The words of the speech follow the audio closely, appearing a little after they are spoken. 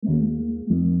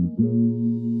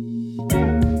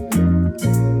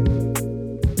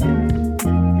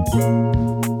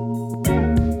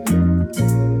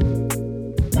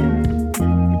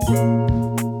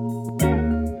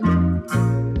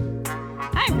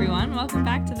everyone. Welcome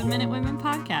back to the Minute Women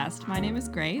podcast. My name is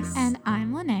Grace. And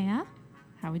I'm Linnea.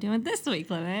 How are we doing this week,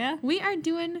 Linnea? We are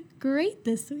doing great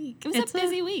this week. It was a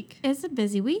busy week. It's a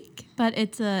busy week, but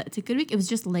it's a good week. It was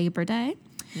just Labor Day.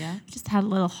 Yeah. Just had a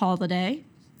little holiday.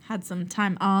 Had some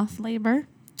time off labor.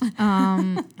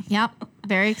 Yep.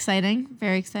 Very exciting.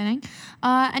 Very exciting.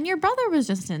 And your brother was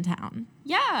just in town.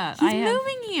 Yeah. He's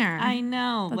moving here. I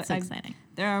know. That's exciting.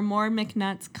 There are more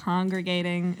McNutts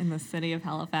congregating in the city of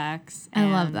Halifax. I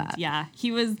love that. Yeah.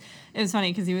 It was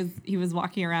funny because he was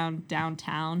walking around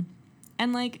downtown.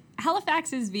 And, like,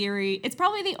 Halifax is it's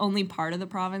probably the only part of the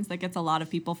province that gets a lot of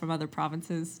people from other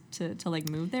provinces to like,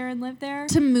 move there and live there.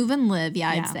 To move and live,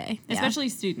 I'd say. Yeah. Especially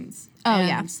students. Oh, and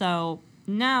yeah. So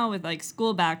now with, like,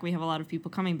 school back, we have a lot of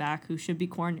people coming back who should be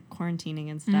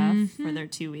quarantining and stuff for their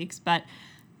 2 weeks. But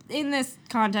in this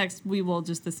context, we will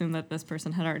just assume that this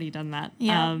person had already done that.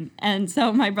 Yeah. And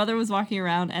so my brother was walking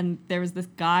around, and there was this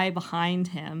guy behind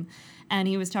him, and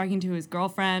he was talking to his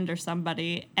girlfriend or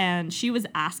somebody, and she was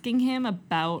asking him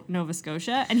about Nova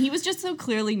Scotia, and he was just so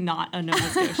clearly not a Nova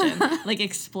Scotian, like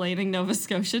explaining Nova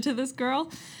Scotia to this girl.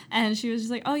 And she was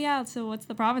just like, oh, yeah, so what's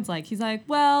the province like? He's like,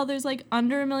 well, there's like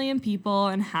under 1 million people,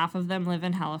 and half of them live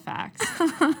in Halifax.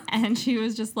 And she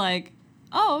was just like,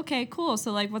 oh, okay, cool.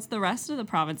 So, like, what's the rest of the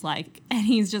province like? And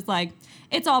he's just like,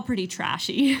 it's all pretty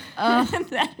trashy. And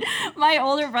then my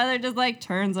older brother just, like,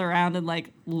 turns around and,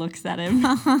 like, looks at him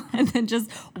and then just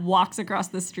walks across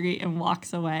the street and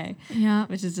walks away. Yeah.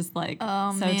 Which is just, like,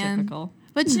 Oh, so man. typical.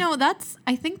 But, you know,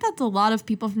 I think that's a lot of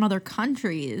people from other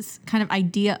countries kind of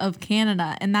idea of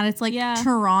Canada, and that it's like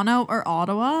Toronto or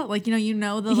Ottawa. Like, you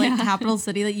know the like capital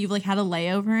city that you've like had a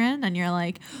layover in, and you're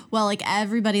like, well, like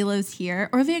everybody lives here.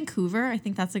 Or Vancouver. I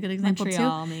think that's a good example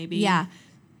Montreal, too. maybe. Yeah.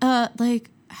 Like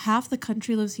half the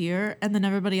country lives here, and then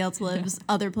everybody else lives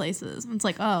other places. And it's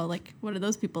like, oh, like what are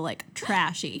those people like?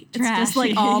 Trashy. It's just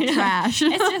like all trash.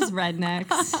 It's just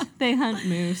rednecks. They hunt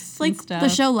moose. It's like and stuff. the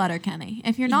show Letterkenny.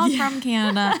 If you're not from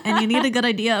Canada and you need a good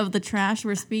idea of the trash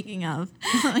we're speaking of.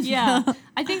 Yeah.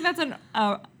 I think that's an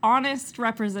honest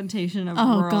representation of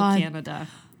rural Canada.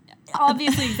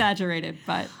 Obviously exaggerated,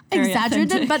 but very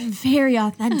authentic. But very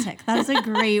authentic. That's a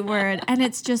great word. And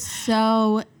it's just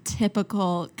so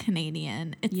typical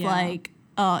Canadian. It's like,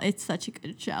 oh, it's such a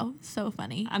good show. So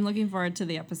funny. I'm looking forward to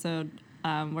the episode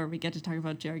where we get to talk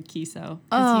about Jared Kiso,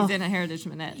 because he's in a Heritage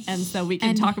Minute. And so we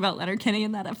can talk about Letterkenny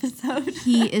in that episode.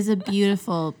 He is a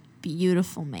beautiful,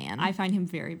 beautiful man. I find him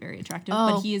very, very attractive,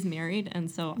 but he is married,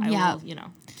 and so I will,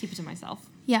 keep it to myself.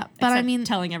 Yeah, but I mean,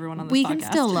 telling everyone on this we podcast. can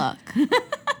still look.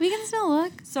 We can still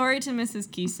look. Sorry to Mrs.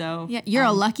 Kiso. Yeah, you're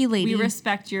a lucky lady. We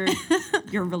respect your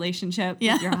relationship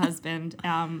with your husband.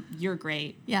 You're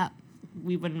great. Yeah.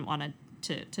 We wouldn't want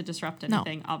to disrupt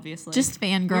anything, obviously. Just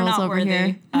fangirls over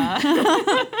here.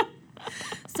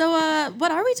 So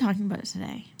what are we talking about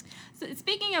today? So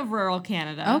speaking of rural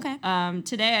Canada, okay.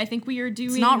 Today I think we are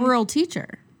doing... It's not rural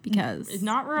teacher, because it's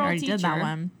not rural we already teacher. did that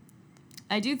one.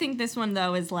 I do think this one,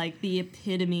 though, is like the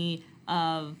epitome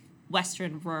of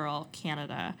Western rural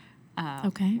Canada.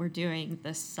 Okay. We're doing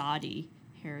the Soddie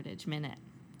Heritage Minute.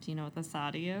 Do you know what the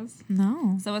Soddie is?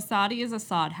 No. So a Soddie is a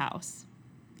sod house.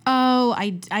 Oh,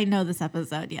 I know this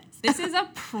episode, yes. This is a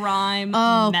prime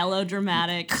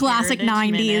melodramatic classic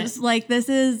Heritage 90s. Minute. Like, this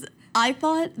is... I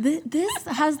thought this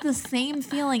has the same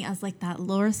feeling as like that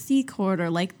Laura Secord or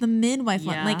like the midwife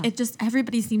one. Like it just,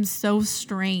 everybody seems so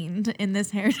strained in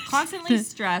this heritage. Constantly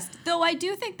stressed. Though I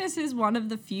do think this is one of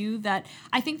the few that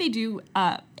I think they do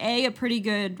a pretty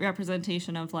good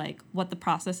representation of like what the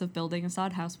process of building a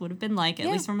sod house would have been like, at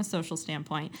least from a social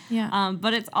standpoint. Yeah.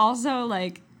 But it's also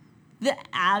like the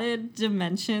added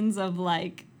dimensions of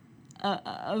like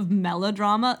of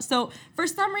melodrama. So for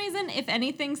some reason, if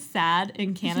anything's sad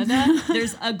in Canada,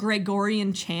 there's a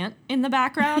Gregorian chant in the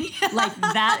background. Like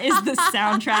that is the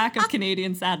soundtrack of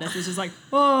Canadian sadness. It's just like,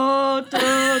 oh, da,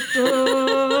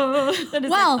 da. And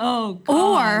it's well, like, oh,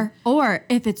 God. Or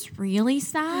if it's really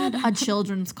sad, a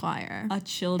children's choir. A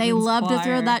children's They love choir. to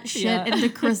throw that shit into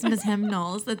Christmas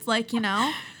hymnals. It's like,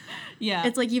 Yeah.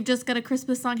 It's like you've just got a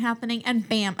Christmas song happening and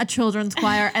bam, a children's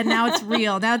choir, and now it's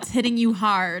real. Now it's hitting you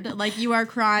hard. Like you are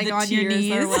crying on your knees.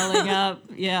 The tears are welling up.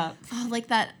 Yeah. Oh, like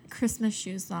that Christmas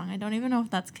shoes song. I don't even know if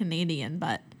that's Canadian,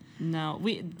 but no,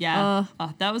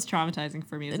 that was traumatizing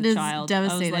for me as a child.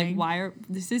 Devastating. I was like,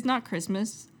 this is not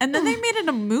Christmas. And then they made it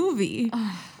a movie.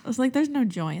 I was like, there's no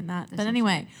joy in that. But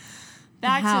anyway,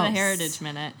 back to the Heritage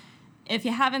Minute. if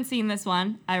you haven't seen this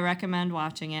one, I recommend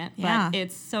watching it. Yeah. But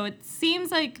it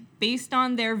seems like based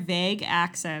on their vague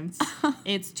accents,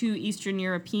 it's two Eastern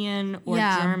European or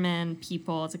German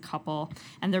people. It's a couple,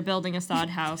 and they're building a sod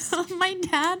house. my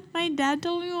dad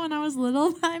told me when I was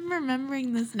little, I'm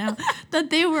remembering this now, that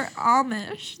they were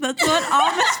Amish. That's what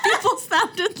Amish people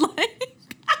sounded like.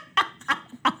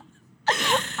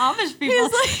 Amish people.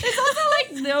 There's also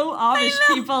like no Amish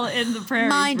people in the prairies.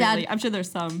 My dad, really. I'm sure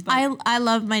there's some. But. I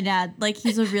love my dad. Like,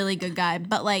 he's a really good guy,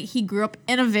 but like he grew up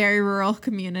in a very rural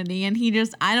community, and he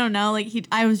just, I don't know, like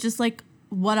I was just like,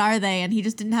 what are they? And he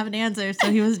just didn't have an answer,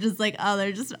 so he was just like, oh,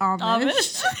 they're just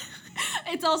Amish.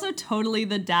 It's also totally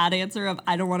the dad answer of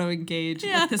I don't want to engage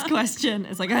with this question.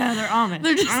 It's like, they're Amish.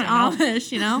 They're just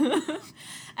Amish, you know.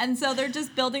 And so they're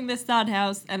just building this sod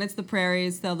house, and it's the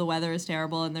prairies, so the weather is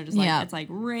terrible, and they're just like, it's like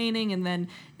raining, and then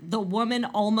the woman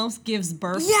almost gives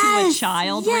birth to a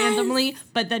child randomly,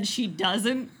 but then she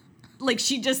doesn't. Like,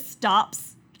 she just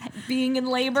stops being in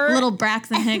labor. Little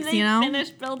Braxton Hicks, you know? They finish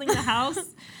building the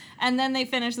house, and then they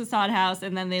finish the sod house,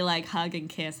 and then they, like, hug and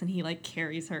kiss, and he, like,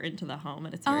 carries her into the home,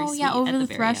 and it's very sweet over at the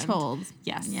very threshold. End.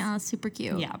 Yes. Yeah, super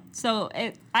cute. Yeah. So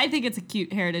I think it's a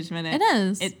cute Heritage Minute. It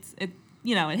is. It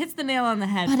it hits the nail on the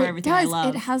head for everything I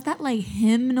love. It has that like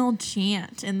hymnal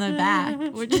chant in the back,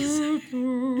 which is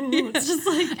it's just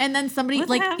like, and then somebody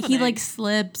like happening? He like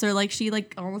slips, or like she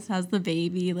like almost has the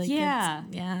baby, like yeah.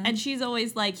 And she's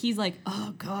always like, he's like,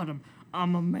 oh God,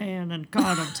 I'm a man, and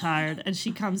God, I'm tired. And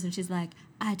she comes and she's like,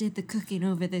 I did the cooking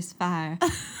over this fire.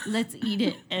 Let's eat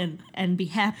it and be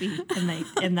happy.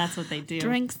 And that's what they do.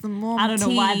 Drink some more tea. I don't know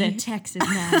why they're Texas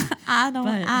now. I don't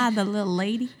either, little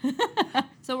lady.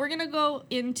 So we're going to go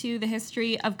into the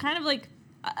history of kind of like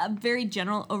a very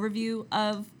general overview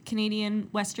of Canadian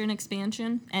Western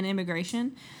expansion and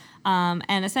immigration.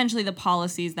 And essentially the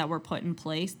policies that were put in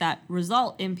place that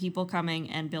result in people coming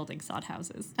and building sod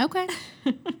houses. Okay.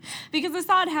 Because the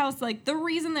sod house, like, the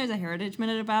reason there's a Heritage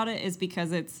Minute about it is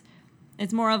because it's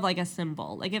more of like a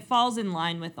symbol. Like, it falls in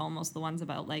line with almost the ones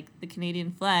about like the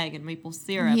Canadian flag and maple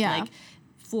syrup. Yeah. Like,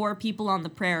 for people on the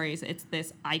prairies, it's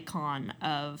this icon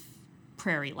of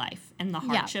prairie life and the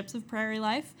hardships of prairie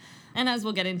life. And as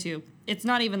we'll get into, it's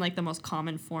not even like the most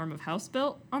common form of house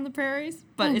built on the prairies,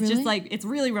 but it's just like, it's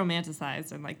really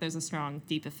romanticized, and like there's a strong,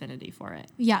 deep affinity for it.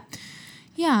 Yeah.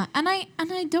 Yeah. And I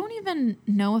don't even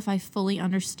know if I fully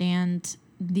understand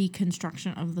the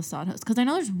construction of the sod house, because I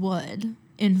know there's wood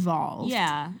involved.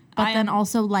 Yeah. But then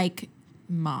also like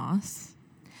moss.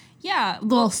 Yeah.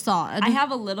 Little sod. I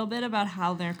have a little bit about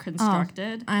how they're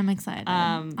constructed. I'm excited.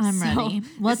 I'm ready.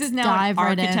 Let's this is now dive an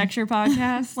right architecture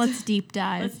podcast. Let's deep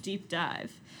dive. Let's deep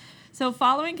dive. So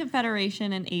following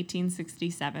Confederation in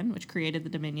 1867, which created the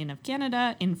Dominion of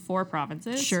Canada in 4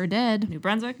 provinces. Sure did. New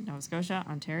Brunswick, Nova Scotia,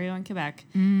 Ontario, and Quebec.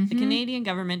 Mm-hmm. The Canadian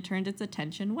government turned its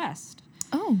attention west.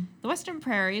 Oh. The Western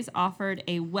prairies offered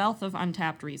a wealth of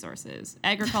untapped resources.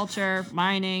 Agriculture,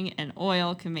 mining, and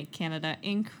oil can make Canada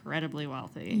incredibly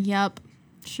wealthy. Yep,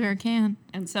 sure can.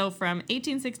 And so from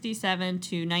 1867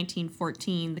 to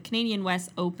 1914, the Canadian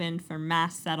West opened for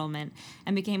mass settlement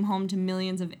and became home to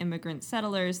millions of immigrant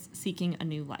settlers seeking a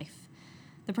new life.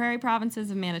 The prairie provinces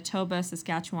of Manitoba,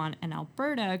 Saskatchewan, and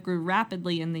Alberta grew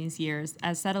rapidly in these years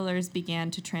as settlers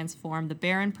began to transform the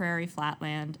barren prairie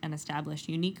flatland and establish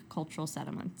unique cultural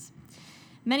settlements.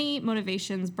 Many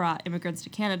motivations brought immigrants to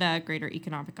Canada: greater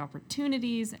economic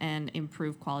opportunities and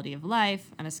improved quality of life,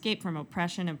 an escape from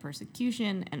oppression and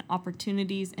persecution, and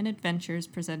opportunities and adventures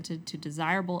presented to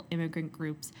desirable immigrant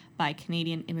groups by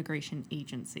Canadian immigration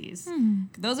agencies.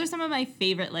 Those are some of my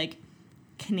favorite, like,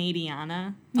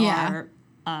 Canadiana. Yeah.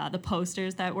 The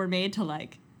posters that were made to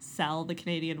like sell the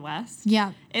Canadian West.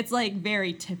 Yeah. It's like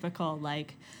very typical,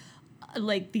 like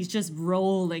these just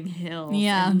rolling hills.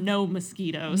 Yeah. And no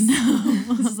mosquitoes.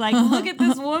 No. It's like, look at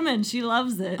this woman. She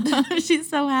loves it. She's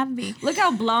so happy. Look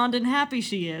how blonde and happy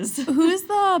she is.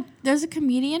 There's a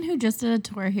comedian who just did a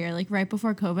tour here, like right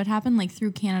before COVID happened, like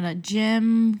through Canada.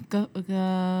 Jim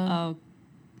Gaffin?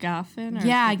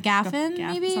 Gaffin,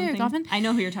 maybe? Or Gaffin? I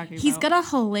know who you're talking about. He's got a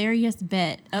hilarious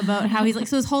bit about how he's like,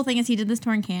 so his whole thing is he did this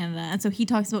tour in Canada, and so he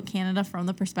talks about Canada from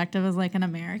the perspective as like an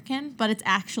American, but it's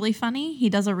actually funny. He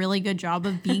does a really good job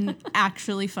of being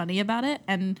actually funny about it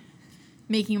and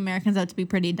making Americans out to be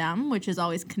pretty dumb, which is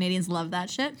always, Canadians love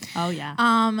that shit. Oh, yeah.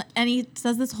 And he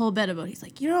says this whole bit about, he's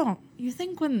like, you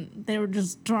think when they were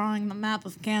just drawing the map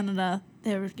of Canada,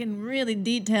 they were getting really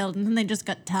detailed, and then they just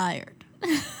got tired.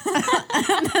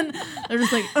 And then they're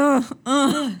just like,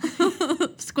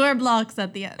 square blocks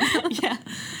at the end. Yeah.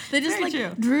 They just Very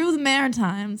true. drew the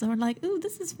Maritimes and were like, ooh,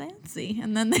 this is fancy.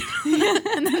 And then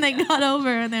they got over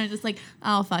and they're just like,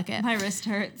 oh, fuck it. My wrist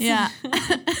hurts. Yeah.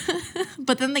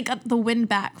 But then they got the wind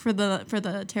back for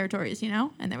the territories,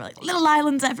 and they were like, little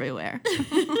islands everywhere.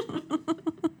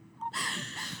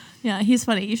 Yeah, he's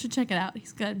funny. You should check it out.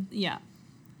 He's good. Yeah.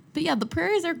 But yeah, the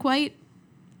prairies are quite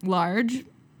large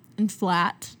and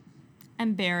flat.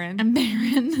 And barren.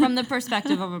 From the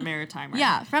perspective of a maritimer.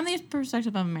 Yeah, from the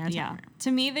perspective of a maritimer. Yeah.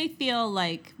 To me, they feel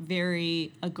like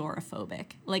very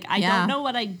agoraphobic. Like, I Yeah. don't know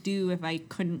what I'd do if I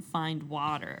couldn't find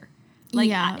water. Like,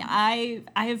 Yeah. I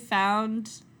have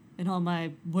found in all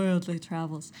my worldly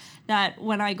travels that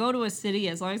when I go to a city,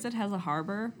 as long as it has a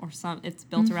harbor or it's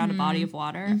built around a body of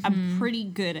water, I'm pretty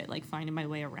good at, like, finding my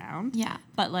way around. Yeah.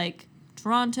 But, like,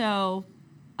 Toronto,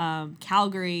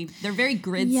 Calgary, they're very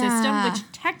grid Yeah. system,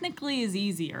 which technically is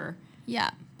easier.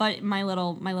 Yeah. But my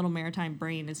little maritime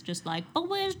brain is just like, but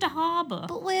where's the harbor?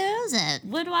 But where is it?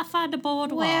 Where do I find the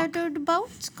boardwalk? Where do the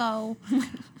boats go?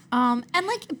 And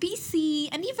like BC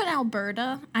and even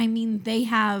Alberta, I mean, they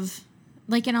have,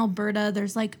 like in Alberta,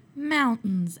 there's like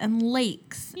mountains and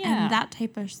lakes Yeah. and that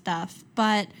type of stuff.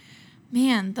 But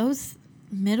man, those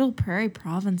middle prairie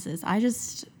provinces, I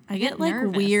get like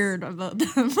nervous. weird about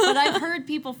them. But I've heard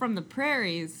people from the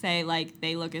prairies say, like,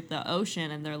 they look at the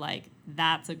ocean and they're like,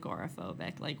 that's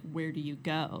agoraphobic. Like, where do you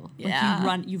go? Yeah.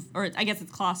 Like, or I guess it's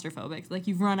claustrophobic. Like,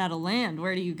 you've run out of land.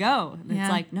 Where do you go? And Yeah.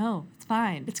 it's like, no, it's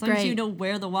fine. It's as long as great. you know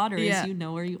where the water Yeah. is, you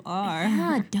know where you are.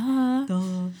 Yeah,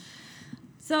 duh.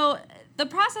 So the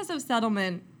process of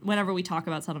settlement, whenever we talk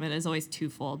about settlement, is always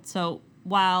twofold. So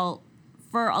while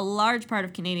for a large part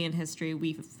of Canadian history,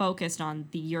 we've focused on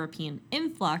the European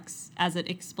influx as it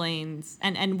explains,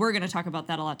 and we're going to talk about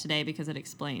that a lot today because it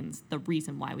explains the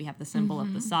reason why we have the symbol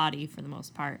of the Soddie for the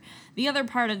most part. The other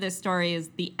part of this story is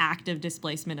the active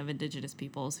displacement of Indigenous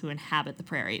peoples who inhabit the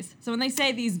prairies. So when they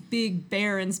say these big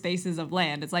barren spaces of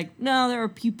land, it's like, no, there are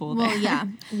people there. Well, yeah.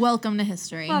 Welcome to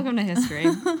history. Welcome to history.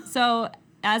 So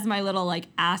as my little like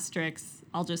asterisk,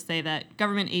 I'll just say that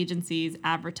government agencies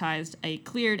advertised a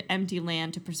cleared empty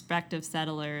land to prospective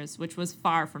settlers, which was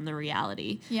far from the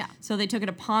reality. Yeah. So they took it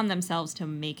upon themselves to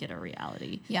make it a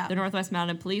reality. Yeah. The Northwest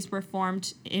Mounted Police were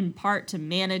formed in part to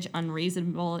manage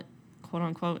unreasonable,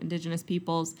 quote-unquote, Indigenous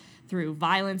peoples through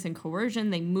violence and coercion.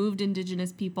 They moved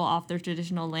Indigenous people off their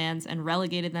traditional lands and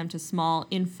relegated them to small,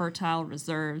 infertile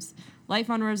reserves. Life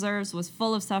on reserves was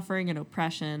full of suffering and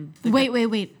oppression.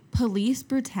 Wait. Police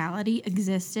brutality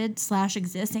exists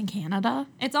in Canada?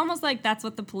 It's almost like that's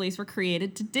what the police were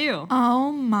created to do.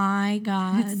 Oh my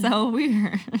God. It's so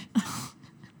weird.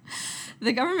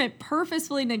 The government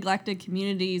purposefully neglected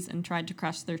communities and tried to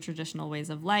crush their traditional ways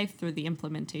of life through the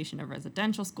implementation of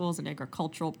residential schools and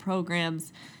agricultural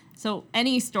programs. So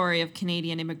any story of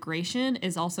Canadian immigration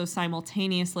is also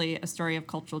simultaneously a story of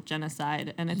cultural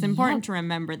genocide, and it's important to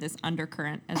remember this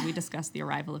undercurrent as we discuss the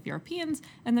arrival of Europeans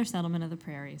and their settlement of the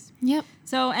prairies. Yep.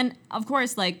 So, and of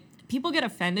course, like, people get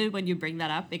offended when you bring that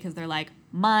up because they're like,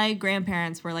 my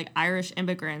grandparents were like Irish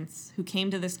immigrants who came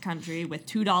to this country with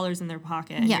 $2 in their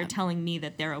pocket, and you're telling me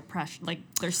that they're oppression, like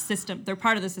they're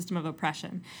part of the system of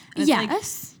oppression. And it's Yes.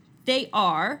 like, they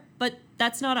are, but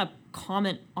that's not a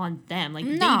comment on them. Like,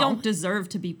 No. they don't deserve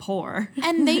to be poor.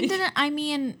 And they didn't,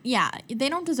 they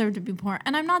don't deserve to be poor.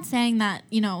 And I'm not saying that,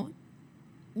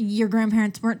 your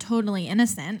grandparents weren't totally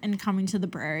innocent in coming to the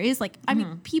prairies. Like, I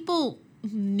mean, people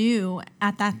knew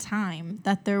at that time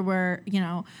that there were,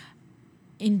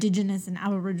 Indigenous and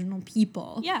Aboriginal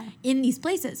people in these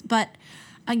places. But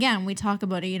again, we talk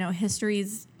about it,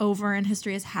 history's over and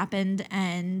history has happened,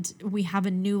 and we have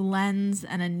a new lens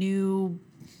and a new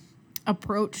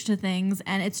approach to things,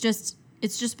 and it's just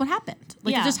what happened.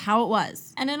 Like, it's just how it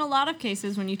was. And in a lot of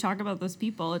cases, when you talk about those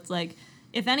people, it's like,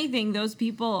 if anything, those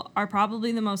people are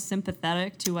probably the most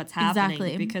sympathetic to what's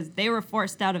happening because they were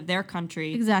forced out of their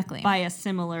country by a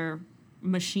similar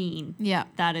machine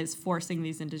that is forcing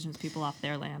these Indigenous people off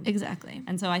their land. Exactly.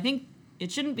 And so I think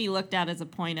it shouldn't be looked at as a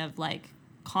point of like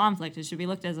conflict. It should be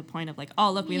looked at as a point of like,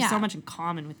 oh, look, we have so much in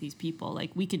common with these people.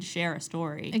 Like, we can share a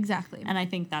story. Exactly. And I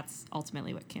think that's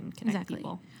ultimately what can connect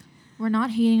people. We're not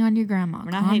hating on your grandma.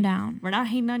 Calm down. We're not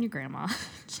hating on your grandma.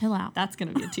 Chill out. That's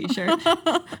going to be a t-shirt.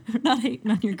 We're not hating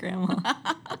on your grandma.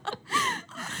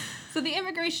 So the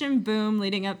immigration boom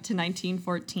leading up to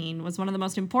 1914 was one of the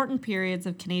most important periods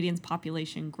of Canadians'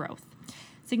 population growth.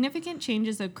 Significant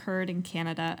changes occurred in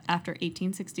Canada after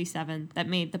 1867 that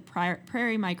made the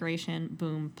prairie migration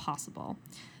boom possible.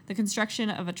 The construction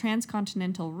of a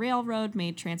transcontinental railroad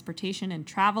made transportation and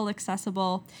travel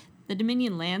accessible. The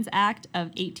Dominion Lands Act of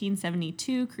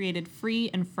 1872 created free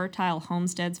and fertile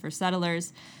homesteads for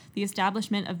settlers. The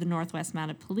establishment of the Northwest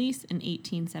Mounted Police in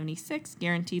 1876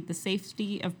 guaranteed the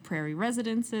safety of prairie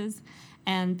residences,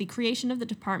 and the creation of the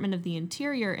Department of the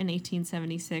Interior in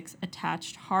 1876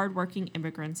 attached hardworking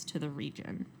immigrants to the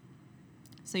region.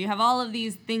 So you have all of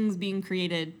these things being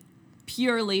created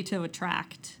purely to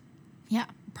attract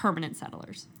permanent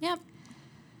settlers. Yep.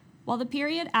 While the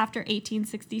period after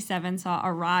 1867 saw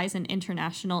a rise in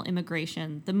international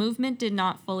immigration, the movement did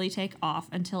not fully take off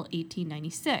until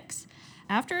 1896.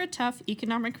 After a tough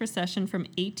economic recession from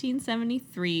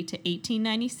 1873 to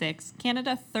 1896,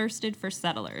 Canada thirsted for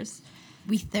settlers.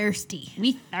 We thirsty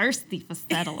for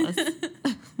settlers.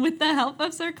 With the help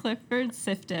of Sir Clifford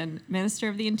Sifton, Minister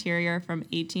of the Interior from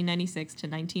 1896 to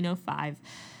 1905,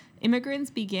 immigrants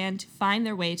began to find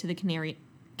their way to the Canary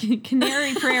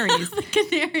Prairies. The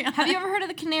Canary Islands. Have you ever heard of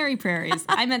the Canary Prairies?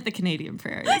 I meant the Canadian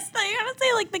prairies. I thought you were going to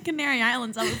say like the Canary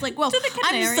Islands. I was like, well, I'm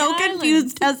Canary so Islands.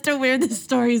 confused as to where this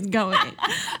story's going.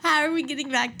 How are we getting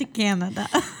back to Canada?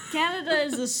 Canada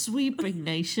is a sweeping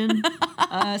nation.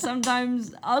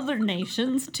 Sometimes other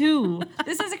nations, too.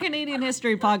 This is a Canadian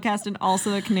history podcast and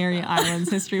also a Canary Islands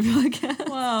history podcast.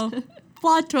 Whoa.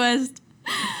 Plot twist.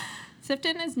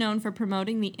 Sifton is known for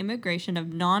promoting the immigration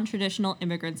of non-traditional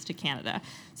immigrants to Canada.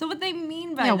 So what they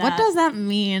mean by that... what does that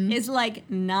mean? Is like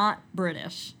not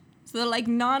British. So they're like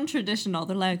non-traditional.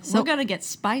 They're like, we're going to get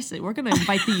spicy. We're going to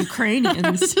invite the Ukrainians. I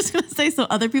was just going to say, so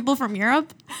other people from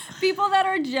Europe? People that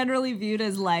are generally viewed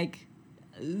as like,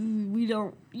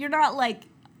 you're not like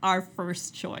our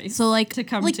first choice. So like to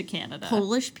come to Canada.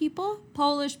 Polish people?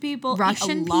 A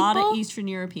Russian lot people? of Eastern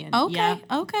European. Okay, yeah.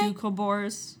 okay.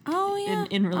 Dukobors. Oh, yeah.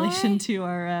 In relation to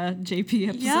our JP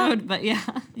episode, but yeah.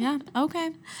 Yeah,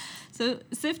 okay. So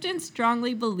Sifton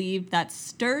strongly believed that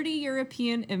sturdy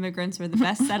European immigrants were the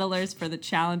best settlers for the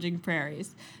challenging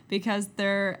prairies because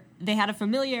they had a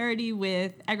familiarity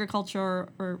with agriculture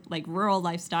or like rural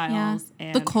lifestyles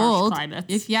and the cold. Harsh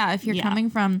climates. If you're coming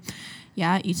from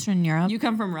Eastern Europe. You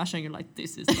come from Russia and you're like,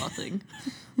 this is nothing.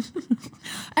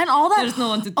 And all that. There's no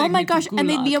one to take oh my me to gosh, and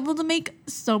they'd Gulag. be able to make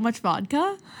so much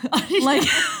vodka. Like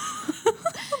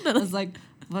I was like,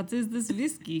 what is this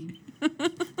whiskey?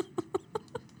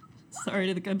 Sorry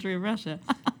to the country of Russia.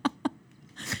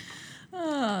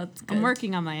 Oh, it's good. I'm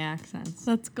working on my accents.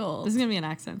 That's cool. This is going to be an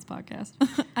accents podcast.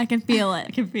 I can feel it.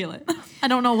 I can feel it. I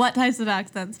don't know what types of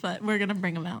accents, but we're going to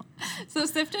bring them out. So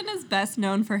Sifton is best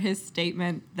known for his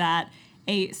statement that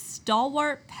a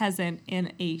stalwart peasant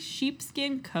in a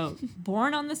sheepskin coat,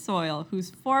 born on the soil,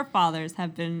 whose forefathers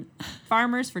have been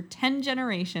farmers for 10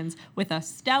 generations, with a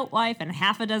stout wife and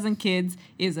half a dozen kids,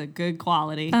 is a good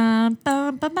quality. That's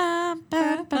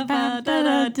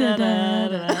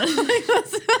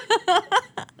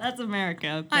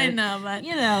America. I know, but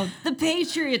you know, the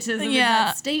patriotism in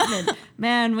that statement.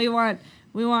 Man, we want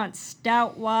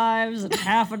stout wives and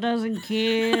half a dozen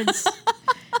kids.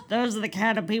 Those are the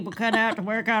kind of people cut out to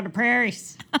work on the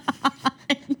prairies.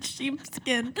 And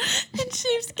sheepskin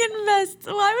vests.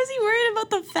 Why was he worried about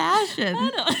the fashion? I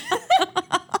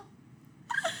don't.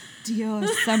 Dior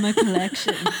Summer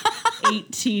Collection,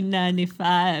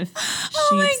 1895.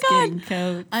 Sheepskin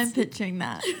coats. I'm picturing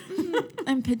that.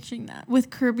 I'm picturing that with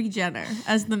Kirby Jenner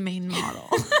as the main model.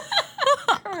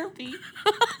 Kirby.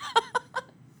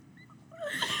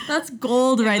 That's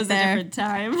gold right there. It was a different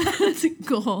time. That's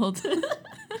gold.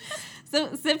 So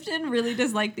Sifton really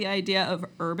disliked the idea of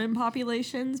urban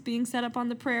populations being set up on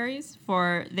the prairies,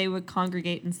 for they would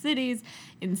congregate in cities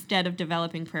instead of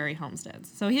developing prairie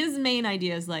homesteads. So his main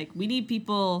idea is like, we need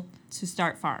people to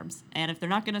start farms. And if they're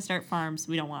not going to start farms,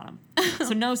 we don't want them. So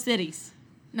no cities.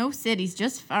 No cities,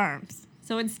 just farms.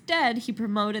 So instead, he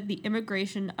promoted the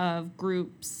immigration of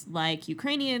groups like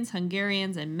Ukrainians,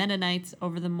 Hungarians, and Mennonites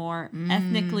over the more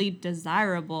ethnically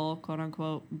desirable, quote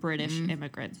unquote, British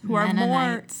immigrants who are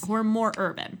more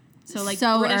urban. So like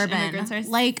so British urban. immigrants are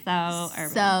like so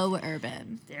urban. So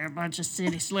urban. They're a bunch of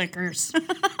city slickers.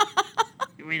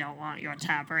 We don't want your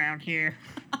top around here.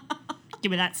 Give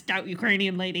me that stout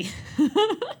Ukrainian lady.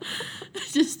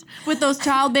 Just with those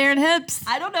childbearing hips.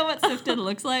 I don't know what Sifton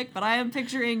looks like, but I am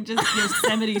picturing just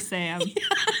Yosemite Sam.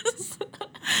 Yes.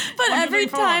 But every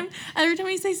time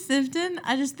you say Sifton,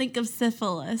 I just think of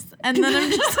syphilis. And then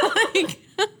I'm just like,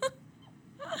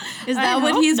 is that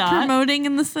what he's promoting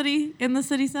in the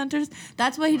city centers?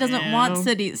 That's why he doesn't want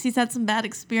cities. He's had some bad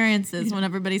experiences when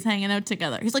everybody's hanging out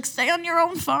together. He's like, stay on your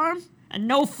own farm. And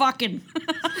no fucking.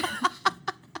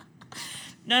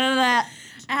 None of that.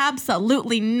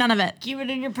 Absolutely none of it. Keep it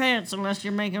in your pants unless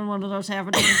you're making one of those half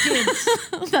a dozen kids.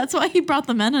 That's why he brought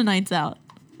the Mennonites out.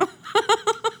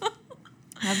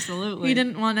 Absolutely. He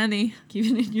didn't want any. Keep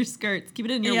it in your skirts. Keep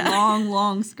it in your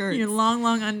long skirts. Your long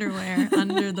underwear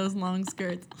under those long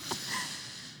skirts.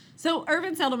 So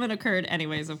urban settlement occurred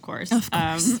anyways, of course. Of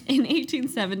course. In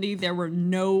 1870, there were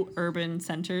no urban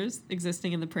centers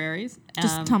existing in the prairies.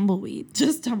 Just tumbleweeds.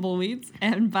 Just tumbleweeds.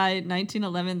 And by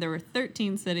 1911, there were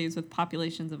 13 cities with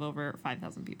populations of over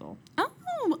 5,000 people. Oh,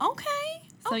 okay.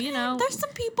 So, okay. you know. There's some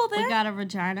people there. We got a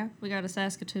Regina. We got a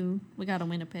Saskatoon. We got a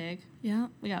Winnipeg. Yeah.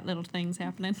 We got little things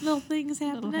happening. Little things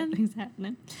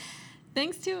happening.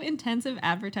 Thanks to intensive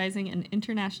advertising and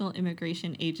international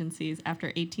immigration agencies after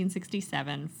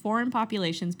 1867, foreign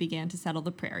populations began to settle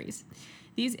the prairies.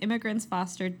 These immigrants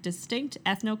fostered distinct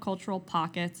ethnocultural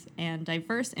pockets and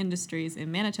diverse industries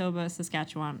in Manitoba,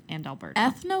 Saskatchewan, and Alberta.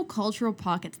 Ethnocultural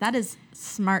pockets. That is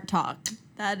smart talk.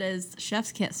 That is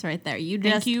chef's kiss right there.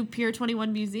 Thank you, Pier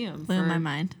 21 Museum, blew for my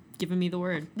mind. Giving me the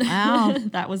word. Wow.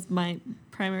 That was my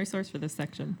primary source for this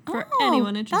section. For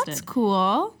anyone interested. That's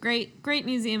cool. Great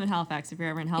museum in Halifax. If you're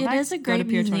ever in Halifax, it is a great go to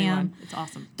Pier museum. 21. It's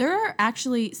awesome. There are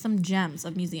actually some gems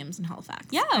of museums in Halifax.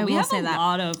 Yeah, we have a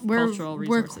lot of cultural resources.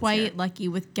 We're quite lucky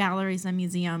with galleries and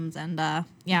museums, and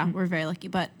we're very lucky.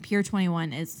 But Pier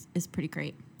 21 is pretty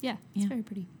great. Yeah, it's very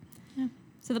pretty. Yeah.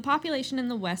 So the population in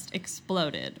the West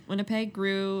exploded. Winnipeg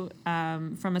grew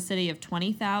from a city of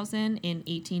 20,000 in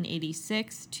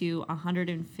 1886 to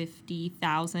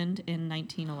 150,000 in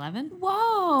 1911.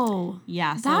 Whoa.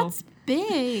 Yeah, so that's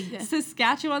big.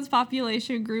 Saskatchewan's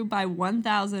population grew by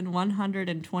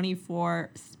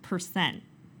 1,124%.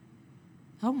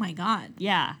 Oh my God.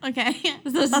 Yeah. Okay.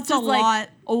 So that's a lot.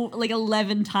 Like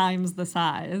 11 times the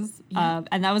size. Yeah.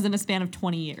 And that was in a span of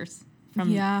 20 years. From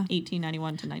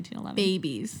 1891 to 1911.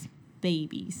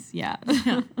 Babies, yeah.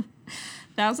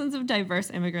 Thousands of diverse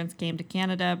immigrants came to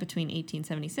Canada between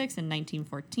 1876 and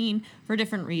 1914 for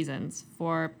different reasons.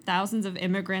 For thousands of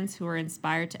immigrants who were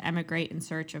inspired to emigrate in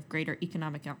search of greater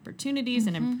economic opportunities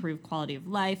and improved quality of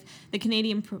life, the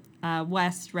Canadian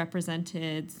West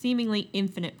represented seemingly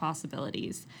infinite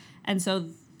possibilities. And so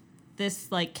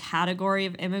this like category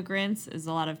of immigrants is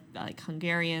a lot of like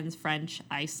Hungarians, French,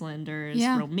 Icelanders,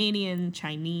 Romanian,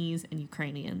 Chinese, and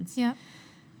Ukrainians. Yeah.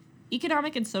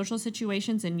 Economic and social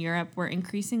situations in Europe were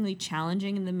increasingly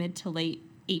challenging in the mid to late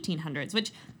 1800s,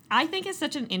 which I think is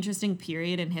such an interesting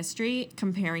period in history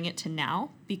comparing it to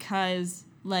now, because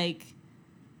if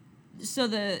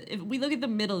we look at the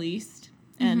Middle East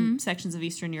and sections of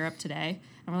Eastern Europe today,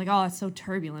 and we're like, oh, it's so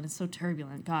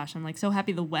turbulent. Gosh, I'm like so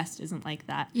happy the West isn't like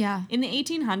that. Yeah. In the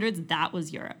 1800s, that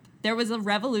was Europe. There was a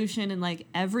revolution in like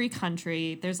every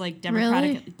country. There's like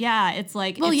democratic. Really? Yeah, it's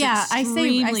like. Well, it's yeah, I say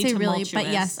really, but tumultuous.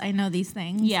 yes, I know these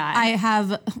things. Yeah. I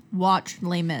have watched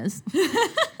Les Mis.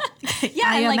 Yeah,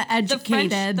 I am like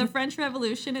educated. The French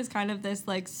Revolution is kind of this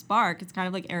like spark. It's kind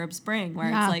of like Arab Spring, where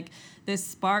it's like this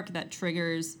spark that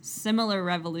triggers similar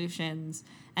revolutions.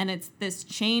 And it's this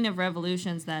chain of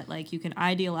revolutions that like you can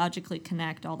ideologically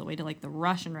connect all the way to like the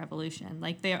Russian Revolution.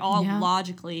 Like they're all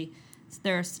logically,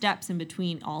 there are steps in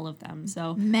between all of them.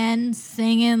 So men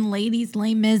singing, ladies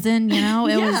Les Misin, you know,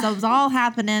 it was all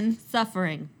happening.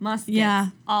 Suffering,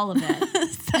 muskets, all of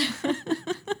it.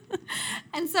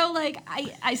 And so like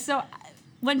so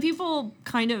when people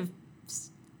kind of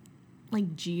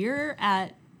like jeer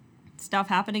at stuff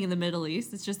happening in the Middle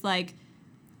East, it's just like,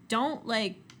 don't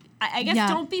like, I guess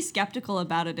don't be skeptical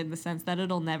about it in the sense that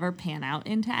it'll never pan out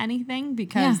into anything,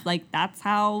 because like that's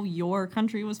how your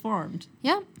country was formed.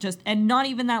 Yeah. And not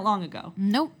even that long ago.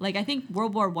 Nope. Like I think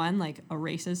World War I like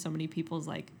erases so many people's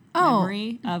like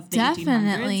memory of the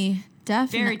 1800s.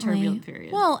 Definitely. Very turbulent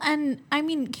period. Well, and I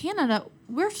mean Canada,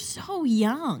 we're so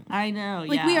young. I know.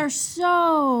 Like we are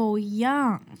so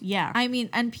young. Yeah. I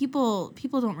mean, and people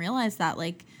don't realize that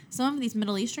like some of these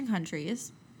Middle Eastern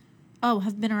countries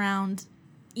have been around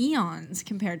eons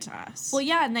compared to us. Well,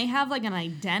 yeah, and they have like an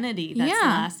identity that's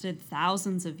lasted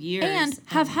thousands of years. And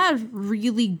have had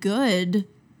really good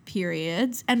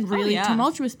periods and really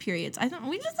tumultuous periods. I think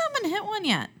we just haven't hit one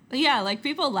yet. Yeah, like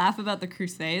people laugh about the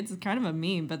Crusades. It's kind of a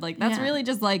meme, but like that's really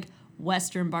just like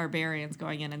Western barbarians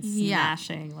going in and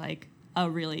smashing like a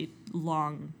really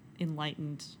long,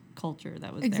 enlightened culture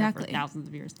that was there for thousands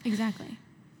of years. Exactly.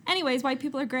 Anyways, white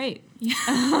people are great. Yeah.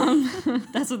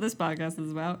 That's what this podcast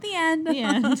is about. The end. The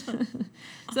end.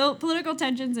 So political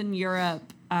tensions in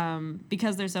Europe,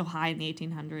 because they're so high in the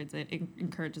 1800s, it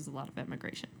encourages a lot of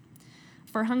immigration.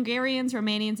 For Hungarians,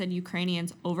 Romanians, and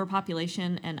Ukrainians,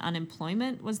 overpopulation and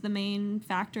unemployment was the main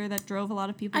factor that drove a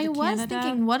lot of people to Canada. I was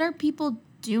thinking, what are people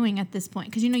doing at this point?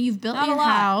 Because, you know, you've built your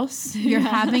house, you're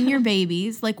having your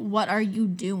babies. Like, what are you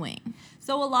doing?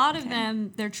 So a lot of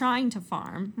them, they're trying to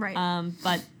farm. Right.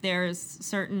 But there's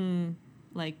certain,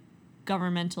 like,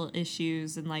 governmental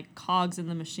issues and like cogs in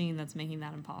the machine that's making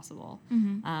that impossible.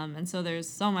 And so there's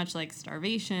so much like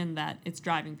starvation that it's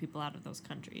driving people out of those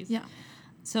countries. Yeah.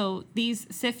 So these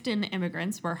Sifton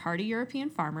immigrants were hardy European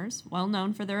farmers, well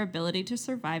known for their ability to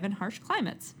survive in harsh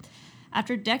climates.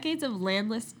 After decades of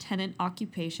landless tenant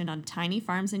occupation on tiny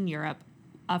farms in Europe,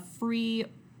 a free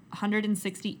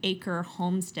 160-acre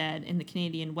homestead in the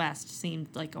Canadian West seemed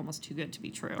like almost too good to be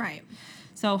true. Right.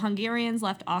 So Hungarians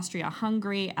left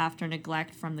Austria-Hungary after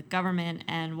neglect from the government,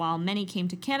 and while many came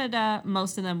to Canada,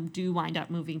 most of them do wind up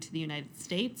moving to the United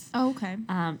States. Oh, okay.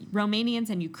 Romanians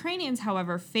and Ukrainians,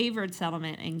 however, favored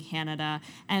settlement in Canada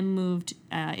and moved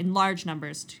in large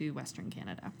numbers to Western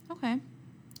Canada. Okay.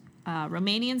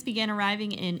 Romanians began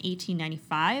arriving in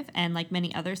 1895, and like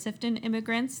many other Sifton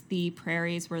immigrants, the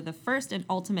prairies were the first and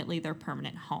ultimately their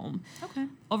permanent home. Okay.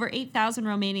 Over 8,000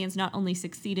 Romanians not only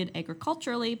succeeded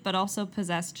agriculturally, but also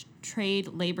possessed trade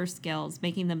labor skills,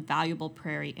 making them valuable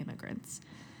prairie immigrants.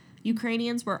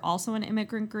 Ukrainians were also an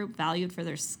immigrant group valued for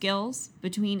their skills.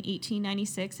 Between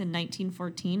 1896 and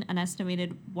 1914, an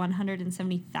estimated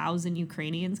 170,000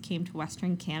 Ukrainians came to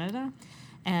Western Canada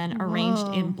and arranged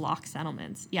in block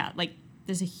settlements. Yeah, like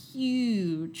there's a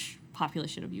huge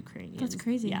population of Ukrainians. That's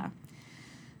crazy. Yeah.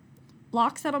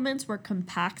 Block settlements were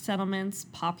compact settlements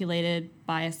populated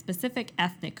by a specific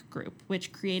ethnic group,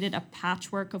 which created a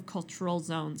patchwork of cultural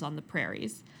zones on the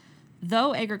prairies.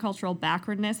 Though agricultural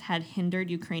backwardness had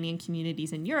hindered Ukrainian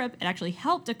communities in Europe, it actually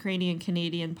helped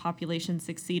Ukrainian-Canadian populations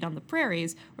succeed on the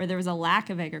prairies, where there was a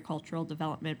lack of agricultural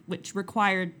development, which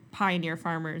required pioneer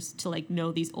farmers to like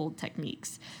know these old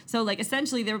techniques. So like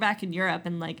essentially they were back in Europe,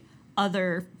 and like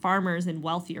other farmers in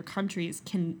wealthier countries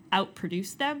can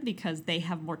outproduce them because they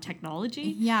have more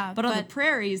technology. Yeah. But on the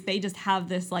prairies, they just have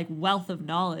this like wealth of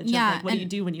knowledge of like what do you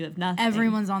do when you have nothing.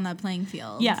 Everyone's on that playing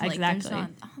field. Yeah, like, exactly.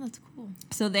 Oh, that's cool.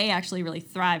 So they actually really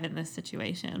thrive in this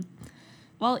situation.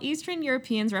 While Eastern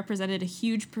Europeans represented a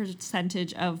huge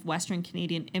percentage of Western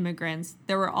Canadian immigrants,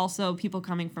 there were also people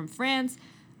coming from France,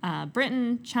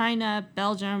 Britain, China,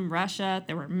 Belgium, Russia.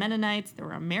 There were Mennonites, there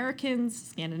were Americans,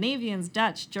 Scandinavians,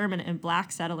 Dutch, German, and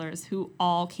black settlers who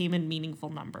all came in meaningful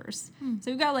numbers.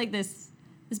 So we've got like this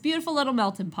beautiful little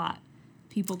melting pot.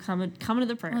 People coming to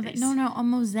the prairies. No, a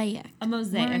mosaic. A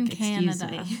mosaic, We're in Canada.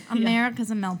 Me.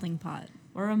 America's a melting pot.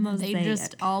 We're a mosaic. They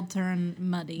just all turn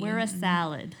muddy. We're a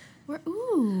salad. I like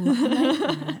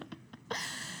that.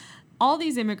 All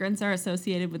these immigrants are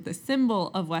associated with the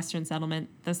symbol of Western settlement,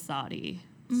 the Soddie.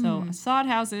 So sod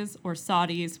houses, or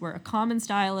soddies, were a common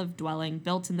style of dwelling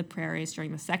built in the prairies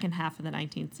during the second half of the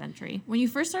 19th century. When you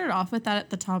first started off with that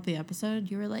at the top of the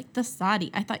episode, you were like, the Soddie.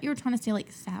 I thought you were trying to say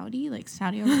like Saudi Arabia.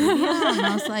 And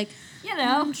I was like,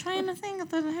 I'm trying to think if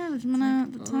there's a heritage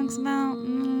minute that talks about...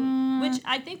 Which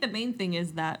I think the main thing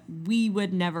is that we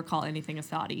would never call anything a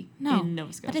Soddie in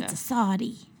Nova Scotia. But it's a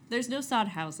Soddie. There's no sod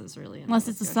houses, really. Unless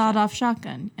it's a sawed-off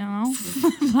shotgun, you know?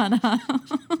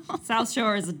 But, South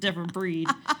Shore is a different breed.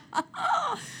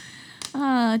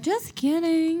 Just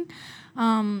kidding.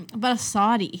 But a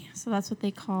Soddie. So that's what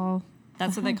they call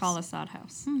That's what they call a sod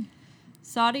house.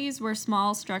 Soddies were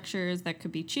small structures that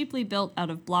could be cheaply built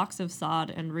out of blocks of sod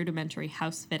and rudimentary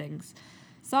house fittings.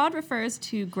 Sod refers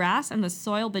to grass and the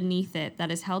soil beneath it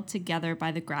that is held together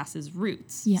by the grass's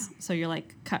roots. Yeah. So you're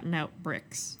like cutting out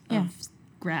bricks of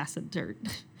grass and dirt.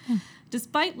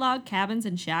 Despite log cabins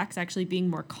and shacks actually being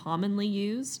more commonly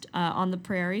used on the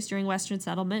prairies during Western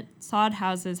settlement, sod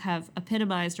houses have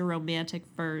epitomized a romantic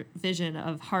vision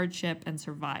of hardship and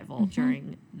survival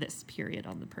during this period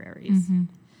on the prairies.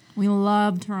 We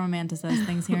love to romanticize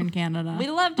things here in Canada. We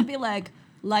love to be like,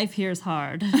 life here's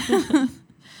hard.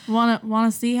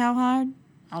 Wanna see how hard?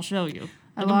 I'll show you.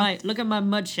 Look at my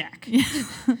mud shack.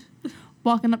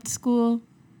 Walking up to school,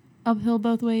 uphill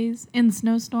both ways, in the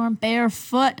snowstorm,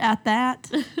 barefoot at that,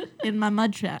 in my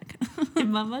mud shack.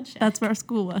 In my mud shack. That's where our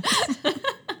school was.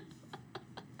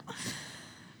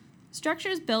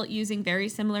 Structures built using very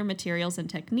similar materials and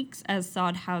techniques as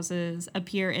sod houses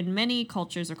appear in many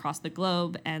cultures across the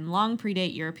globe and long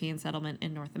predate European settlement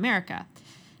in North America.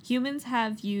 Humans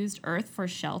have used earth for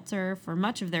shelter for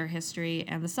much of their history,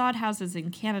 and the sod houses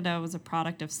in Canada was a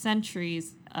product of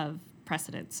centuries of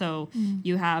precedent. So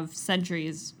you have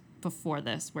centuries before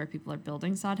this where people are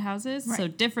building sod houses. Right. So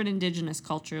different indigenous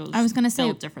cultures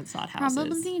built different sod houses.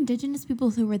 Probably the indigenous people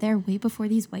who were there way before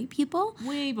these white people.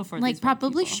 Way before like, these white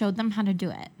probably people. showed them how to do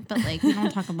it. But, like, we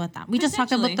don't talk about that. We just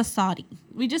talk about the Soddie.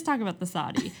 We just talk about the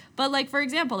Soddie. But, like, for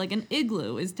example, like an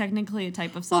igloo is technically a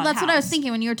type of sod Well, that's house. what I was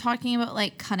thinking when you were talking about,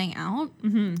 like, cutting out.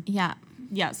 Yeah.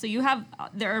 Yeah, so you have,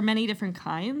 there are many different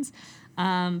kinds.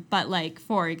 But, like,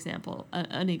 for example,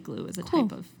 an igloo is a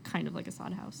type of, kind of like a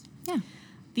sod house. Yeah.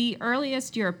 The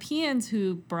earliest Europeans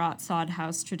who brought sod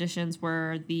house traditions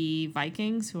were the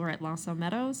Vikings, who were at Los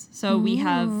Meadows. So we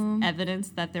have evidence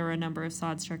that there were a number of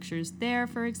sod structures there,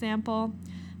 for example.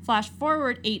 Flash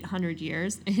forward 800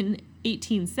 years. In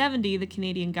 1870, the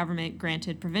Canadian government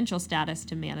granted provincial status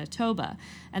to Manitoba,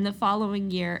 and the following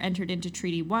year entered into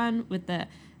Treaty 1 with the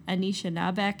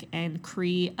Anishinaabe and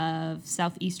Cree of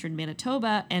southeastern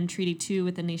Manitoba, and Treaty 2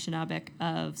 with the Anishinaabe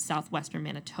of southwestern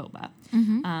Manitoba.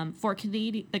 For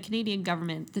the Canadian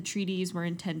government, the treaties were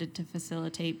intended to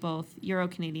facilitate both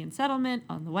Euro-Canadian settlement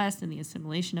on the west and the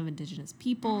assimilation of Indigenous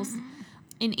peoples.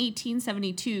 In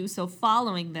 1872, so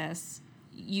following this,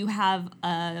 you have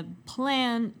a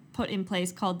plan put in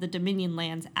place called the Dominion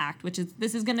Lands Act,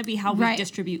 this is going to be how we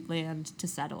distribute land to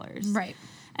settlers. Right.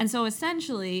 And so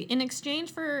essentially, in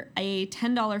exchange for a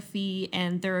 $10 fee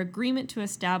and their agreement to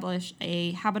establish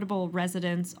a habitable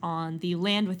residence on the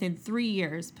land within 3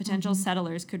 years, potential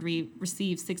settlers could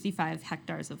receive 65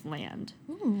 hectares of land.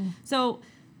 Ooh. So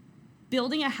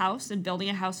building a house and building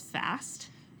a house fast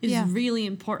is really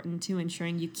important to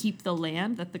ensuring you keep the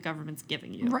land that the government's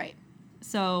giving you. Right.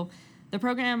 So the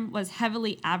program was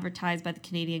heavily advertised by the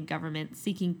Canadian government,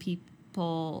 seeking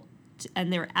people,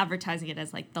 and they were advertising it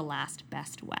as like the last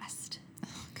best West.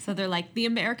 Okay. So they're like, the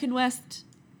American West,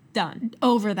 done.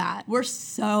 Over that. We're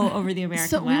so over the American West.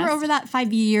 So we were over that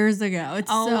 5 years ago. It's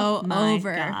so my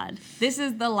over. God. This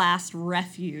is the last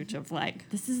refuge of like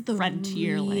this is the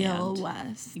frontier real land.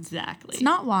 West. Exactly. It's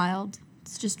not wild.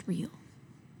 It's just real.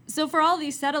 So for all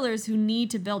these settlers who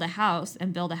need to build a house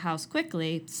and build a house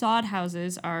quickly, sod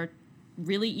houses are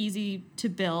really easy to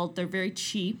build. They're very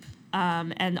cheap.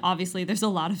 And obviously there's a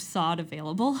lot of sod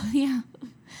available. Yeah.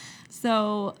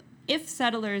 So if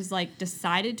settlers like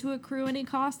decided to accrue any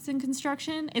costs in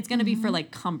construction, it's going to be for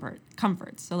like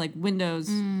comforts. So like windows,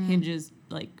 hinges,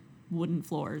 like wooden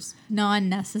floors.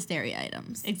 Non-necessary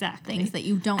items. Exactly. Things that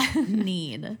you don't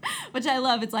need. Which I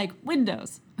love. It's like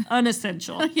windows,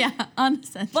 unessential. Yeah,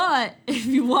 unessential. But if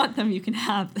you want them, you can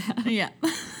have them. Yeah.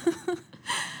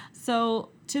 So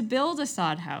to build a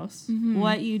sod house,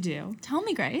 what you do. Tell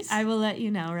me, Grace. I will let you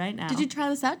know right now. Did you try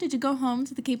this out? Did you go home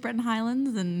to the Cape Breton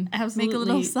Highlands and Absolutely make a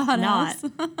little sod house?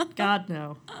 God,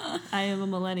 no. I am a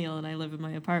millennial and I live in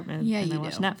my apartment. Yeah, and you I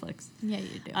watch do. Netflix. Yeah,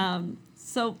 you do.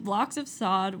 So blocks of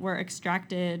sod were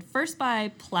extracted first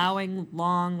by plowing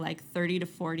long, like 30 to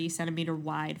 40 centimeter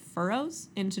wide furrows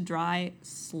into dry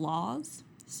sloughs.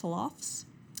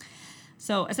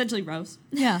 So essentially rows.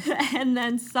 Yeah. And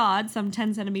then sod, some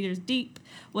 10 centimeters deep,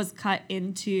 was cut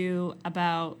into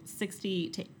about 60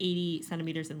 to 80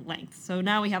 centimeters in length. So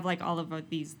now we have like all of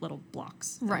these little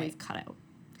blocks that we've cut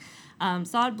out.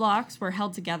 Sod blocks were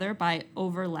held together by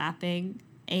overlapping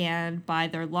and by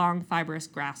their long fibrous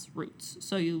grass roots.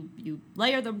 So you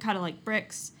layer them kind of like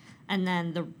bricks, and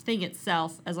then the thing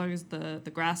itself, as long as the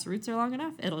grass roots are long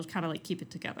enough, it'll kind of like keep it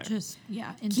together. Just,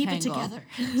 yeah, keep it entangle. together.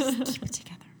 Just keep it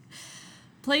together.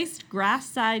 Placed grass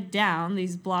side down,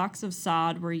 these blocks of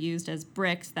sod were used as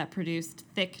bricks that produced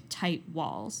thick, tight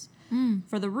walls.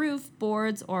 For the roof,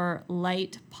 boards or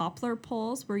light poplar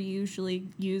poles were usually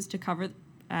used to cover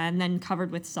and then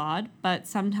covered with sod, but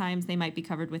sometimes they might be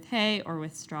covered with hay or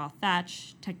with straw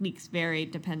thatch. Techniques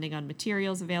varied depending on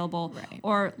materials available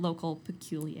or local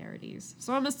peculiarities.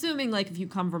 So I'm assuming like if you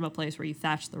come from a place where you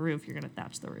thatch the roof, you're going to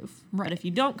thatch the roof. Right. But if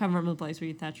you don't come from a place where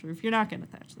you thatch the roof, you're not going to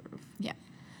thatch the roof. Yeah.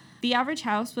 The average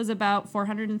house was about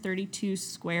 432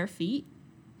 square feet.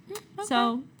 Okay.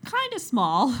 So kind of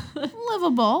small.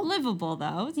 Livable. Livable,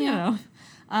 though. Yeah.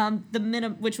 You know,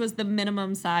 which was the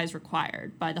minimum size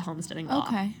required by the homesteading law.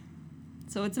 Okay.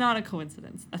 So it's not a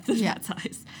coincidence that they're that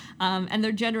size. And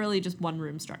they're generally just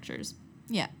one-room structures.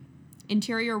 Yeah.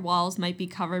 Interior walls might be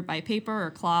covered by paper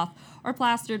or cloth or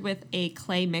plastered with a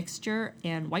clay mixture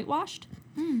and whitewashed.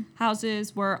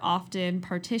 Houses were often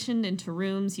partitioned into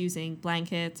rooms using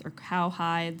blankets or cow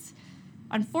hides.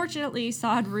 Unfortunately,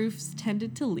 sod roofs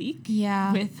tended to leak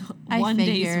with one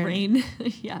day's rain.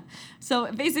 Yeah.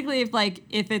 So basically,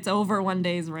 if it's over one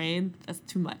day's rain, that's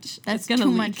too much. That's gonna too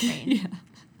leak. much rain. Yeah.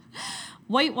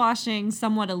 Whitewashing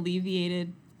somewhat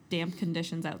alleviated damp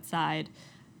conditions outside.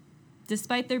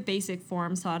 Despite their basic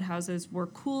form, sod houses were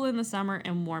cool in the summer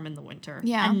and warm in the winter.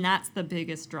 Yeah. And that's the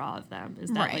biggest draw of them, is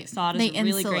that like sod is a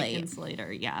really great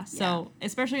insulator. Yeah. So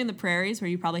especially in the prairies where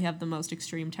you probably have the most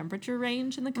extreme temperature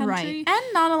range in the country. Right.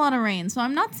 And not a lot of rain. So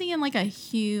I'm not seeing like a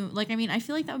huge, like, I mean, I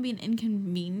feel like that would be an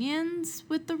inconvenience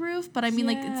with the roof, but I mean,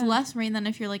 like, it's less rain than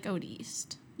if you're like out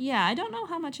east. Yeah. I don't know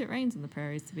how much it rains in the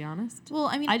prairies, to be honest. Well,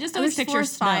 I mean, I just always picture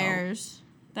forest fires.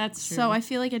 That's true. So I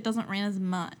feel like it doesn't rain as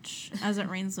much as it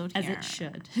rains out here. As it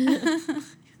should.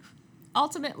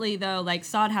 Ultimately, though, like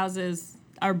sod houses,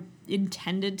 are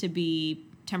intended to be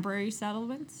temporary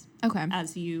settlements. Okay.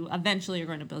 As you eventually are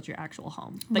going to build your actual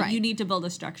home. But you need to build a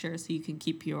structure so you can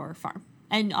keep your farm.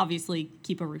 And obviously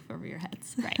keep a roof over your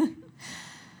heads. Right.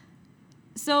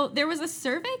 So there was a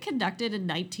survey conducted in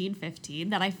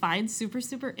 1915 that I find super,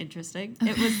 super interesting.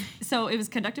 It was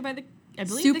conducted by I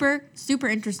believe super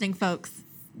interesting, folks.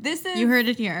 This is you heard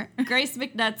it here. Grace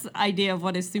McNutt's idea of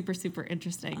what is super, super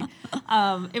interesting.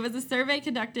 It was a survey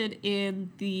conducted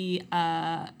in the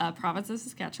province of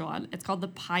Saskatchewan. It's called the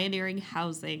Pioneer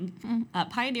Housing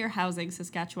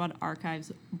Saskatchewan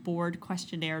Archives Board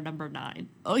Questionnaire Number 9.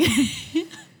 Okay.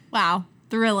 Wow.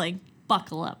 Thrilling.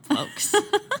 Buckle up, folks.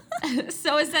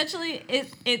 So essentially,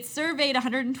 it surveyed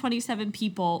 127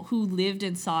 people who lived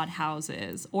in sod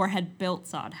houses or had built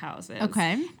sod houses.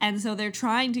 Okay. And so they're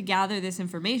trying to gather this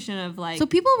information of like... So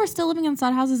people were still living in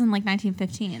sod houses in like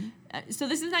 1915? So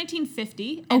this is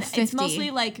 1950. And 50. It's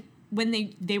mostly like when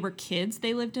they were kids,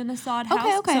 they lived in a sod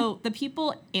house. Okay. So the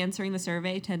people answering the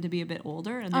survey tend to be a bit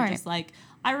older. And they're just like,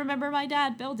 I remember my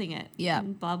dad building it. Yeah.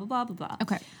 And blah, blah, blah, blah, blah.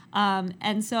 Okay.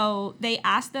 And so they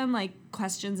asked them like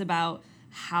questions about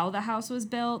how the house was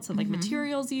built, so like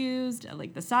materials used,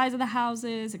 like the size of the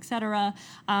houses, etc.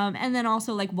 And then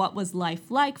also like what was life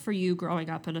like for you growing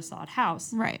up in a sod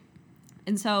house. Right.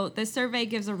 And so this survey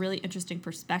gives a really interesting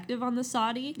perspective on the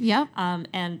Soddie. Yep.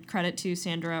 And credit to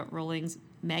Sandra Rollings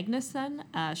Magnuson.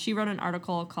 She wrote an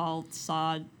article called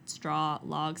Sod, Straw,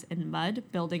 Logs, and Mud,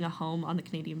 Building a Home on the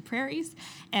Canadian Prairies.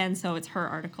 And so it's her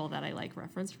article that I like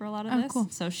reference for a lot of this. Cool.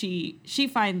 So she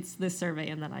finds this survey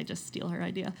and then I just steal her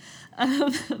idea.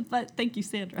 But thank you,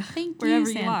 Sandra. Thank wherever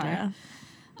you, Sandra.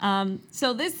 You are.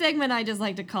 So this segment I just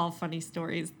like to call Funny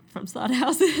Stories from Sod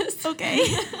Houses. Okay.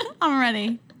 I'm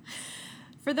ready.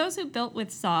 For those who built with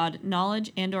sod,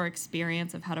 knowledge and or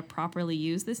experience of how to properly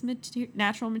use this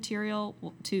natural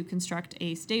material to construct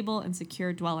a stable and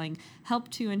secure dwelling helped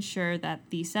to ensure that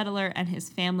the settler and his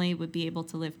family would be able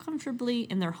to live comfortably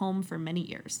in their home for many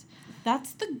years.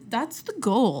 That's the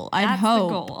goal, I'd hope,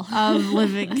 the goal. of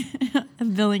living,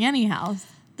 of building any house.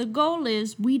 The goal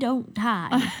is we don't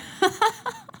die.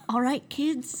 All right,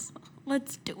 kids,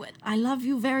 let's do it. I love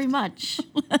you very much.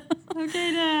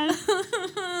 Okay, Dad.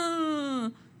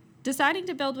 Deciding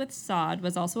to build with sod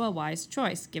was also a wise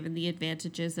choice, given the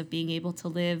advantages of being able to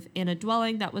live in a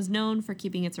dwelling that was known for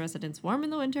keeping its residents warm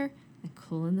in the winter and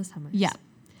cool in the summers. Yeah.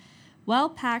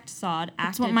 Well-packed sod acted...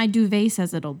 That's what my duvet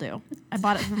says it'll do. I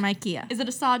bought it from IKEA. Is it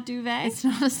a sod duvet? It's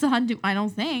not a sod duvet. I don't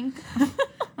think. I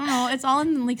don't know. It's all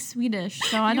in like Swedish,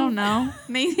 so I don't know.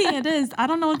 Maybe it is. I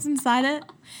don't know what's inside it.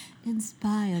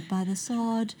 Inspired by the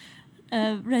sod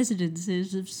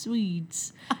residences of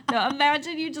Swedes. Now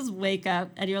imagine you just wake up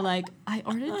and you're like, I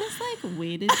ordered this like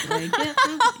weighted blanket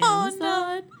from Amazon.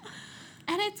 No.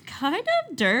 And it's kind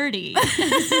of dirty.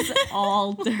 This is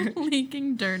all dirt.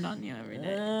 Leaking dirt on you every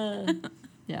day.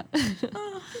 Yeah.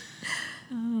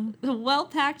 The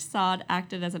well-packed sod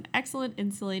acted as an excellent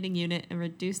insulating unit and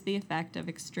reduced the effect of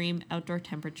extreme outdoor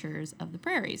temperatures of the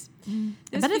prairies.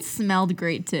 I bet it smelled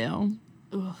great too.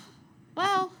 Ugh.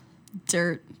 Well,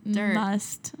 dirt,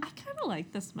 must. I kind of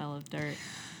like the smell of dirt.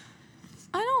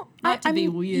 I don't. Not to be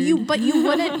weird. But you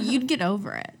wouldn't. You'd get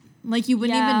over it. Like you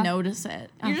wouldn't even notice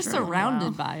it. You're just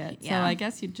surrounded by it, so I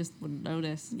guess you just wouldn't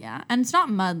notice. Yeah, and it's not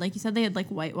mud. Like you said, they had like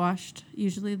whitewashed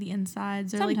usually the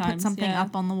insides, or sometimes, like put something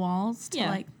up on the walls to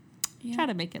like try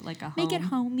to make it like a home. Make it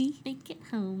homey. Make it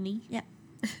homey. Yeah.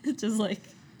 Just like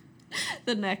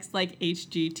the next like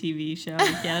HGTV show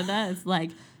in Canada is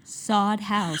like sod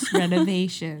house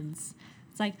renovations.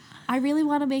 It's like, I really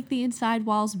want to make the inside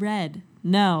walls red.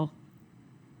 No.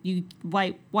 You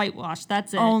whitewash.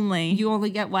 That's it. You only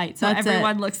get white. So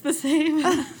everyone looks the same.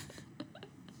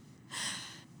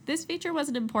 This feature was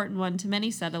an important one to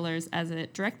many settlers as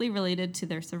it directly related to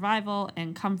their survival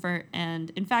and comfort.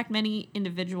 And in fact, many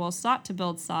individuals sought to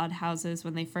build sod houses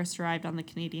when they first arrived on the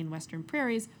Canadian Western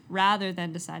prairies rather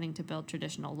than deciding to build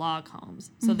traditional log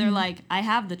homes. So they're like, I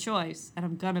have the choice and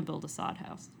I'm going to build a sod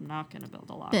house. I'm not going to build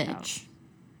a log house.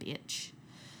 Bitch.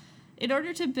 In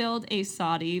order to build a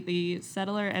Soddie, the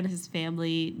settler and his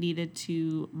family needed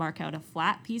to mark out a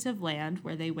flat piece of land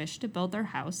where they wished to build their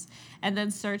house and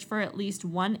then search for at least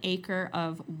 1 acre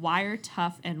of wire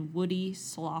tough and woody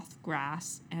sloth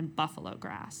grass and buffalo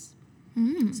grass.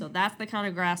 So that's the kind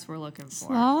of grass we're looking for.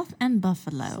 Sloth and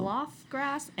buffalo. Sloth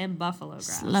grass and buffalo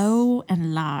grass. Slow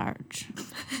and large.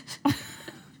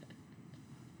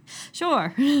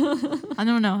 Sure. I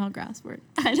don't know how grass works.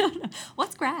 I don't know.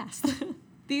 What's grass?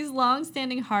 These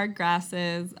long-standing hard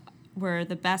grasses were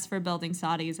the best for building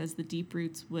soddies as the deep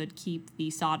roots would keep the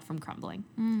sod from crumbling.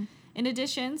 In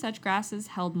addition, such grasses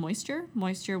held moisture.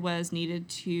 Moisture was needed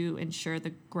to ensure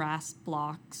the grass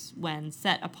blocks, when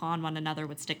set upon one another,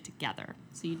 would stick together.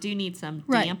 So you do need some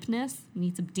dampness. You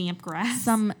need some damp grass.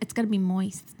 It's got to be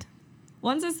moist.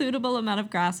 Once a suitable amount of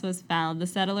grass was found, the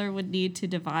settler would need to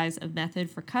devise a method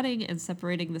for cutting and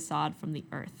separating the sod from the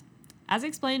earth. As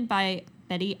explained by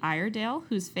Betty Iredale,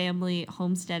 whose family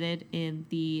homesteaded in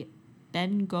the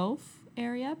Bengoff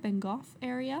area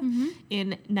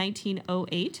in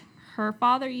 1908, her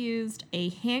father used a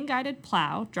hand-guided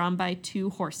plow drawn by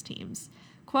 2 horse teams.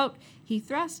 Quote, he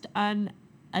thrust an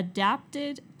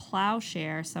adapted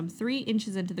plowshare some 3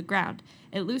 inches into the ground.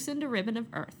 It loosened a ribbon of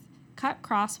earth. Cut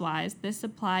crosswise, this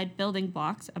supplied building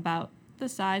blocks about the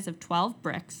size of 12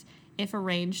 bricks, if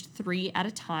arranged 3 at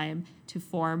a time to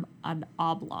form an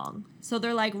oblong. So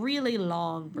they're like really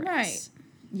long bricks. Right.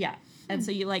 Yeah. And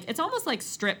so you like, it's almost like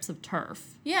strips of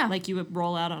turf. Yeah. Like you would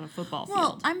roll out on a football field.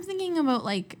 Well, I'm thinking about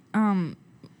like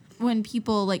when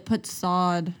people like put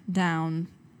sod down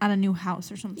at a new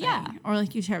house or something. Yeah. Or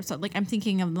like you tear up sod. Like I'm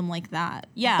thinking of them like that.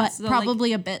 Yeah. But so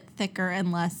probably a bit thicker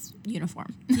and less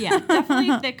uniform. Yeah.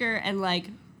 Definitely thicker and like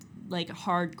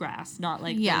hard grass, not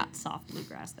like the soft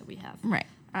bluegrass that we have. Right.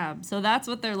 So that's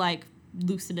what they're like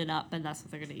loosening up, and that's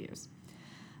what they're going to use.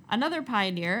 Another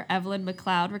pioneer, Evelyn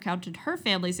McLeod, recounted her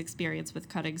family's experience with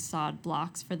cutting sod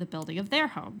blocks for the building of their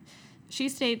home. She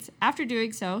states, after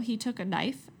doing so, he took a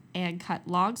knife and cut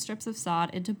long strips of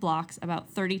sod into blocks about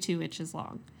 32 inches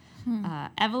long.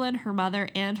 Evelyn, her mother,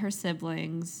 and her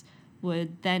siblings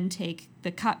would then take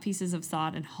the cut pieces of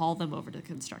sod and haul them over to the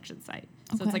construction site.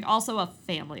 So it's like also a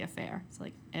family affair. It's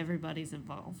like everybody's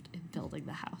involved in building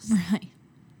the house. Right.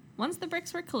 Once the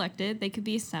bricks were collected, they could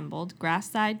be assembled, grass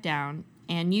side down,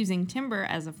 and using timber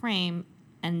as a frame,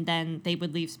 and then they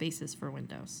would leave spaces for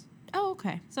windows. Oh,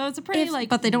 okay. So it's a pretty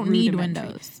but they don't need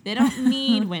windows. They don't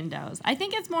need windows. I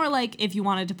think it's more like if you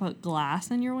wanted to put glass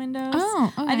in your windows.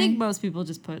 Oh, okay. I think most people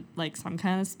just put like some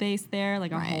kind of space there,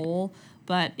 like a hole.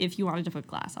 But if you wanted to put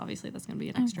glass, obviously that's going to be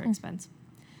an extra expense.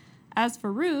 As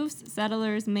for roofs,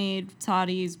 settlers made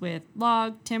soddies with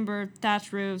log, timber,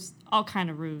 thatch roofs, all kind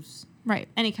of roofs. Right.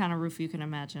 Any kind of roof you can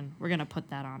imagine. We're going to put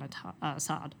that on a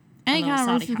sod. Any kind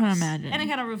of roof you can imagine. Any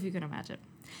kind of roof you can imagine.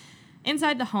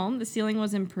 Inside the home, the ceiling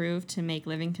was improved to make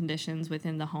living conditions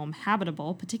within the home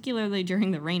habitable, particularly during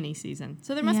the rainy season.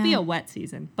 So there must be a wet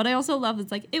season. But I also love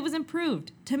it's like it was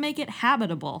improved to make it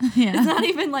habitable. Yeah. It's not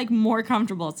even like more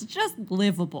comfortable. It's just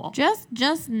livable.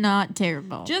 Just not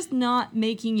terrible. Just not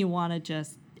making you want to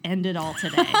just end it all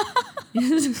today.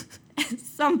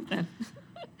 Something.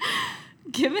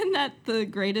 Given that the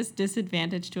greatest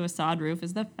disadvantage to a sod roof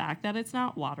is the fact that it's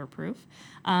not waterproof,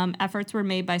 efforts were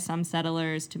made by some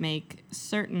settlers to make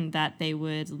certain that they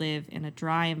would live in a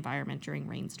dry environment during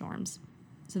rainstorms.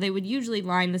 So they would usually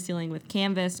line the ceiling with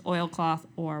canvas, oilcloth,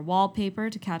 or wallpaper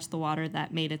to catch the water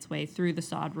that made its way through the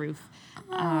sod roof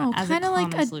as a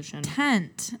common like solution. A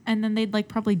tent, and then they'd like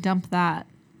probably dump that.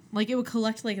 Like it would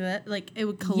collect like that. Like it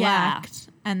would collect,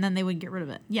 and then they would get rid of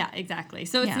it. Yeah, exactly.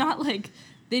 So it's not like...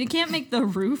 They can't make the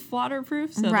roof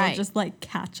waterproof, so they'll just, like,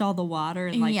 catch all the water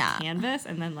in, like, canvas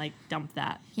and then, like, dump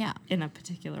that in a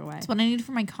particular way. That's what I need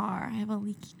for my car. I have a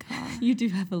leaky car. You do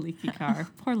have a leaky car.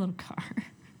 Poor little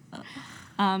car.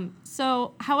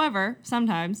 So, however,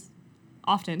 sometimes,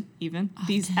 often even,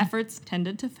 these efforts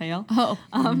tended to fail.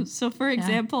 So, for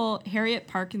example, Harriet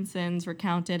Parkinson's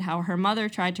recounted how her mother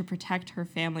tried to protect her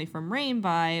family from rain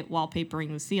by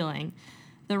wallpapering the ceiling.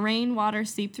 The rainwater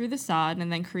seeped through the sod and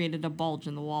then created a bulge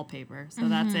in the wallpaper. So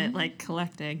that's it, like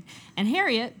collecting. And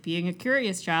Harriet, being a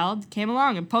curious child, came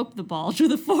along and poked the bulge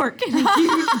with a fork, and a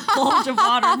huge bulge of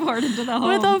water poured into the home.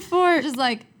 With a fork. Just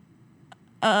like,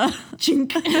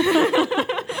 chink.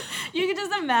 You can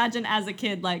just imagine as a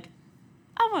kid, like,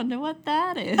 I wonder what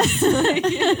that is.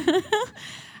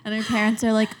 And her parents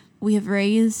are like, we have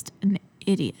raised an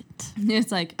idiot. And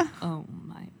it's like, oh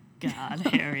my God,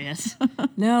 Harriet.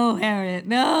 No, Harriet,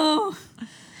 no.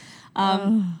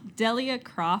 Delia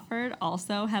Crawford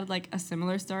also had like a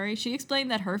similar story. She explained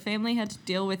that her family had to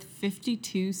deal with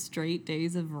 52 straight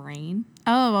days of rain.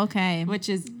 Oh, okay. Which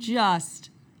is just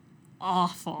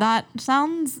awful. That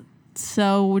sounds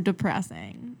so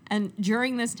depressing. And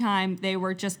during this time, they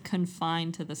were just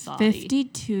confined to the Soddie.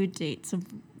 52 dates.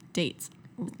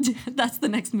 That's the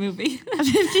next movie.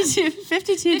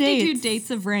 52 dates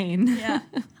of rain. Yeah.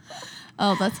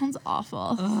 Oh, that sounds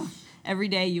awful. Ugh. Every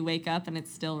day you wake up and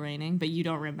it's still raining, but you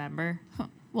don't remember.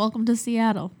 Welcome to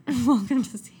Seattle. Welcome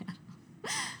to Seattle.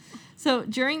 So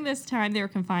during this time, they were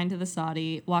confined to the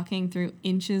Soddie, walking through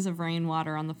inches of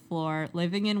rainwater on the floor,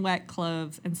 living in wet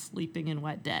clothes, and sleeping in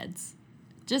wet beds.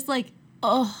 Just like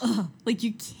Oh, like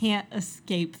you can't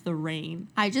escape the rain.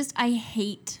 I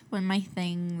hate when my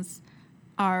things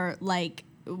are like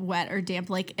wet or damp.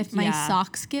 Like if my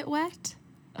socks get wet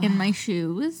in my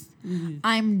shoes,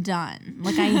 I'm done.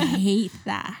 Like I hate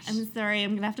that. I'm sorry,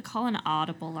 I'm gonna have to call an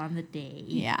audible on the day.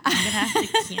 Yeah. I'm gonna have to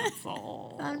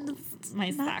cancel. My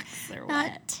socks are wet.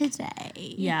 Not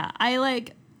today. Yeah,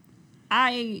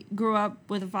 I grew up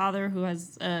with a father who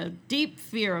has a deep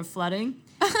fear of flooding.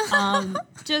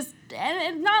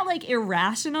 And not like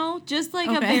irrational, just like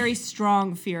a very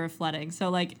strong fear of flooding. So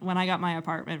like when I got my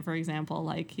apartment, for example,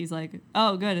 like he's like,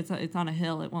 "Oh, good, it's on a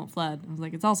hill, it won't flood." I was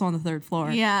like, "It's also on the third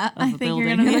floor." Yeah, I think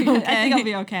you're gonna be okay. I think I'll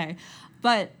be okay.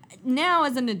 But now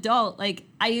as an adult, like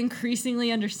I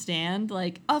increasingly understand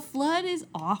like a flood is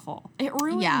awful. It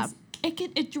ruins. Yeah.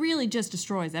 It really just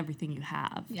destroys everything you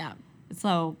have. Yeah.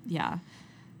 So yeah.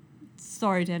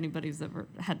 Sorry to anybody who's ever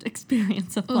had to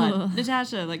experience a flood. Ugh.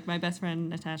 Natasha, like my best friend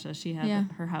Natasha, she had Yeah.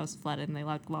 her house flooded and they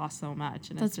lost so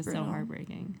much, and That's it's just brutal. so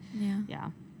heartbreaking. Yeah.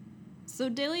 Yeah. So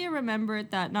Delia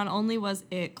remembered that not only was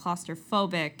it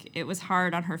claustrophobic, it was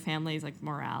hard on her family's like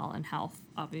morale and health,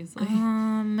 obviously.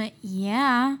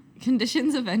 Yeah.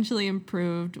 Conditions eventually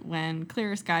improved when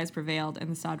clearer skies prevailed and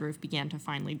the sod roof began to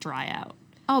finally dry out.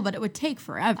 Oh, but it would take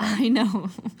forever. I know.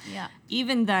 Yeah.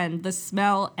 Even then, the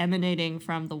smell emanating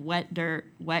from the wet dirt,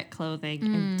 wet clothing,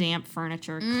 and damp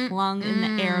furniture clung in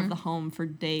the air of the home for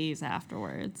days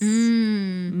afterwards.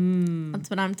 That's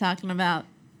what I'm talking about.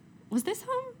 Is this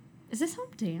home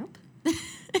damp?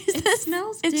 It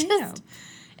smells damp.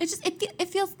 It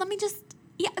feels,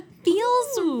 it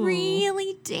feels Ooh.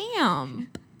 really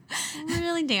damp.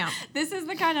 Really damp. This is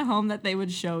the kind of home that they would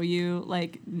show you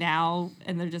like now,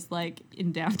 and they're just like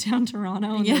in downtown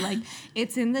Toronto, and they're like,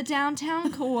 it's in the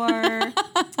downtown core.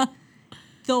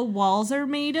 The walls are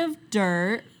made of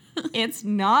dirt. It's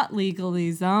not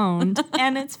legally zoned,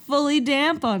 and it's fully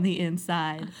damp on the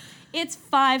inside. It's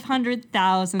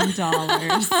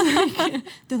 $500,000.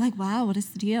 They're like, wow, what a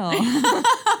steal.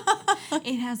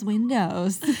 It has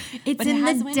windows. It's in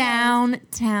the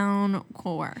downtown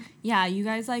core. Yeah, you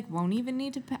guys like won't even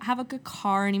need to have a good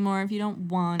car anymore if you don't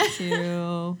want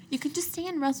to. You could just stay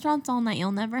in restaurants all night.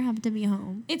 You'll never have to be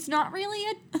home. It's not really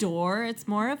a door. It's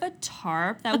more of a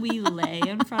tarp that we lay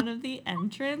in front of the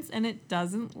entrance, and it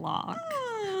doesn't lock.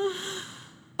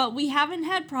 But we haven't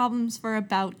had problems for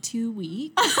about 2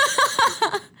 weeks.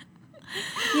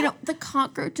 You know, the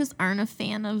cockroaches aren't a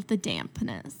fan of the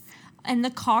dampness. And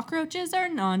the cockroaches are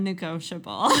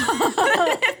non-negotiable.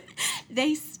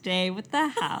 They stay with the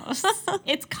house.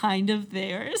 It's kind of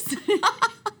theirs.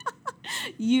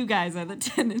 You guys are the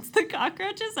tenants. The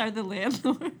cockroaches are the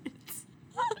landlords.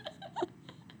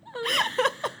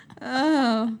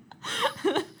 Oh.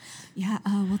 Yeah,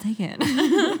 we'll take it.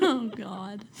 Oh,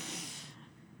 God.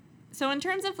 So in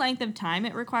terms of length of time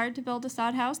it required to build a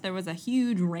sod house, there was a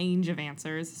huge range of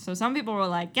answers. So some people were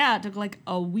like, yeah, it took like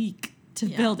a week to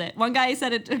build it. One guy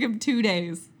said it took him 2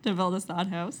 days to build a sod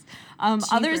house.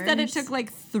 Others said it took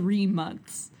like 3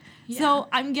 months. Yeah. So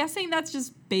I'm guessing that's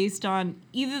just based on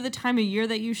either the time of year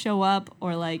that you show up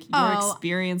or like your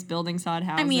experience building sod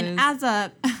houses. I mean, as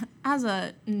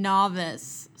a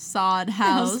novice sod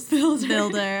house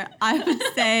builder, I would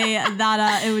say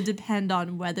that it would depend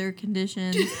on weather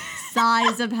conditions,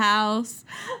 size of house,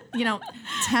 you know,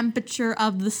 temperature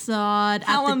of the sod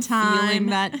how at the I'm time. feeling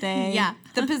that day. Yeah.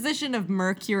 The position of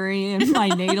Mercury in my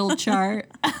natal chart.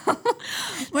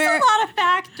 Where a lot of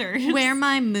factors. Where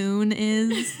my moon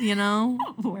is, you know.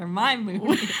 Where my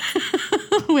moon is.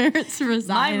 Where it's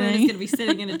residing. My moon is going to be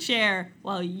sitting in a chair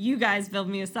while you guys build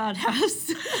me a sod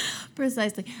house.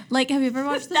 Precisely. Like, have you ever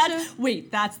watched the show?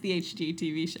 Wait, that's the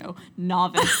HGTV show.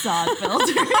 Novice sod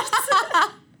builders.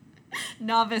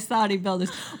 Novice Soddie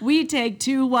builders. We take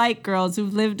 2 white girls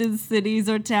who've lived in cities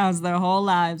or towns their whole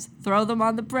lives, throw them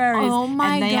on the prairies, and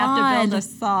they have to build a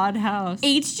sod house.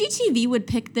 HGTV would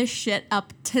pick this shit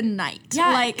up tonight.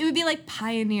 Yeah, like it would be like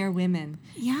Pioneer Women.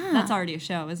 Yeah. That's already a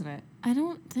show, isn't it? I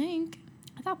don't think.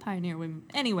 I thought Pioneer Women.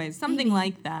 Anyways, something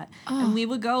like that. And we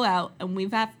would go out and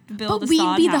we'd have to build a sod house.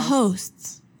 But we'd be the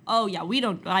hosts. Oh yeah,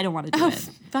 I don't want to do it.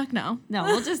 Fuck no.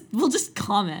 No, we'll just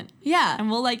comment. Yeah. And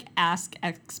we'll like ask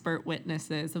expert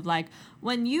witnesses of like,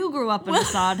 when you grew up in a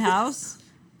sod house,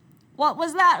 what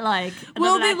was that like? And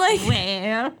we'll be like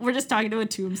where? We're just talking to a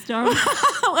tombstone.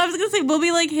 I was gonna say we'll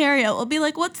be like Harriet. We'll be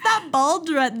like, what's that bulge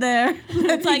right there?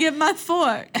 It's like get my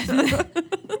fork.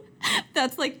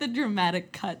 That's like the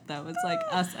dramatic cut though. It's like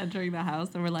us entering the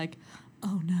house and we're like,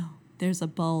 oh no, there's a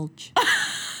bulge.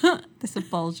 There's a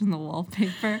bulge in the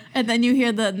wallpaper. And then you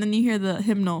hear the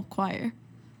hymnal choir.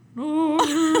 Yeah. It's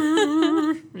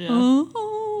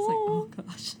like, oh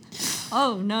gosh.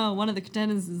 Oh no, one of the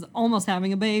contestants is almost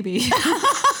having a baby.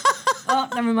 Oh,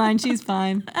 never mind, she's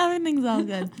fine. Everything's all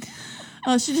good.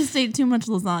 Oh, she just ate too much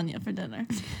lasagna for dinner.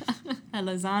 A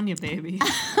lasagna baby.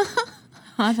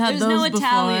 I've had There's those no before.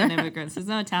 Italian immigrants. There's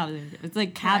no Italian immigrants. It's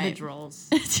like cabbage rolls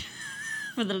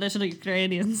for the little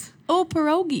Ukrainians. Oh,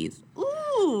 pierogies.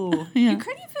 Ooh. Yeah.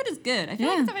 Ukrainian food is good. I feel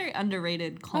like it's a very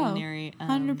underrated culinary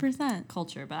 100%.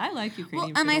 culture, but I like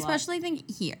Ukrainian food and I a lot. especially think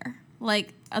here.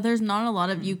 Like, there's not a lot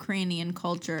of Ukrainian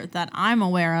culture that I'm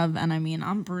aware of, and I mean,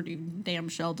 I'm pretty damn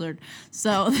sheltered,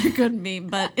 so there could be.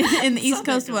 But in the East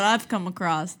Coast, what I've come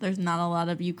across, there's not a lot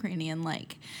of Ukrainian,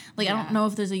 like I don't know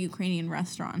if there's a Ukrainian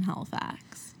restaurant in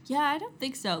Halifax. Yeah, I don't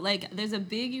think so. Like, there's a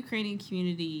big Ukrainian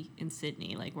community in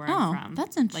Sydney, like where I'm from.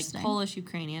 That's interesting. Like Polish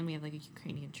Ukrainian, we have like a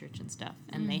Ukrainian church and stuff,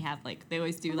 and they have like they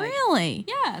always do like Really?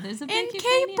 yeah. There's a big In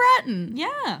Ukrainian, Cape Breton.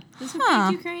 yeah. There's a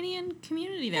big Ukrainian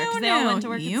community there because they all went to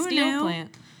work at the steel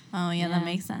plant. Oh yeah, that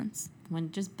makes sense.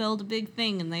 When just build a big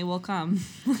thing and they will come.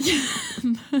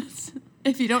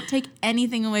 If you don't take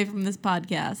anything away from this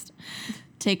podcast,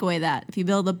 take away that. If you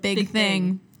build a big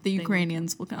thing, the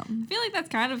Ukrainians will come. I feel like that's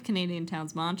kind of Canadian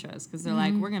towns' mantras because they're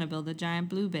like, we're going to build a giant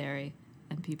blueberry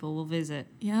and people will visit.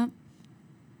 Yeah.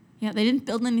 Yeah, they didn't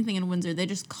build anything in Windsor. They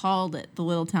just called it the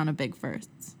little town of Big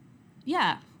Firsts.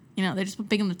 Yeah. You know, they just put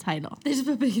big in the title. They just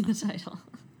put big in the title.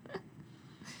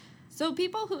 So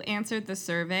people who answered the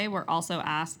survey were also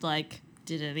asked, like,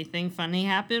 did anything funny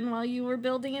happen while you were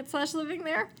building it / living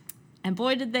there? And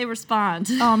boy, did they respond.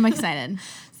 Oh, I'm excited.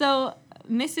 So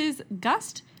Mrs.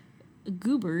 Gust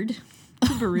Gooberud,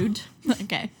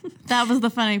 Okay. That was the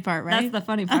funny part, right? that's the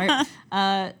funny part,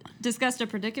 discussed a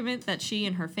predicament that she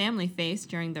and her family faced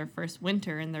during their first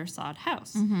winter in their sod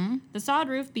house. Mm-hmm. The sod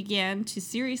roof began to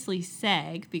seriously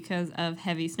sag because of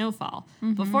heavy snowfall.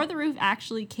 Mm-hmm. Before the roof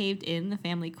actually caved in, the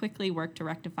family quickly worked to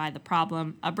rectify the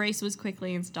problem. A brace was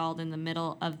quickly installed in the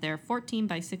middle of their 14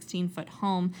 by 16 foot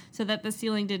home so that the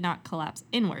ceiling did not collapse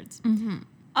inwards. Mm-hmm.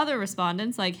 Other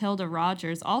respondents, like Hilda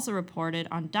Rogers, also reported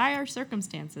on dire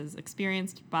circumstances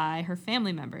experienced by her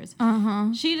family members.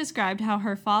 Uh-huh. She described how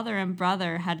her father and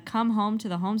brother had come home to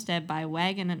the homestead by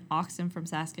wagon and oxen from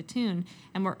Saskatoon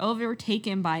and were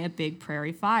overtaken by a big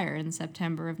prairie fire in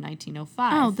September of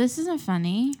 1905. Oh, this isn't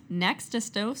funny. Next, a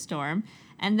snowstorm,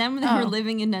 and then they were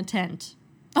living in a tent.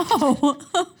 Oh.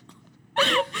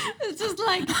 It's just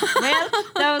like, well,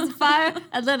 there was a fire,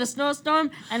 and then a snowstorm,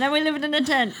 and then we lived in a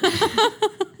tent.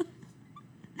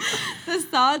 The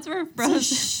sods were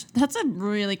frozen. That's a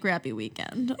really crappy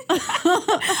weekend.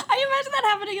 I imagine that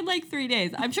happening in like 3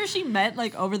 days. I'm sure she meant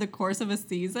like over the course of a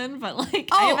season, but like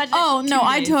I imagine. Oh no, 2 days.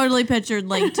 I totally pictured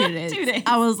like 2 days. 2 days.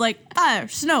 I was like, fire,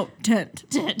 snow, tent.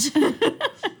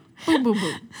 Boom, boom,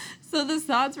 boom. So the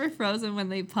sods were frozen when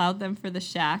they plowed them for the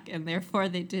shack, and therefore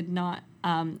they did not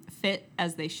fit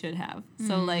as they should have.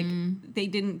 So like they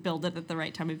didn't build it at the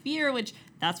right time of year, which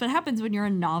that's what happens when you're a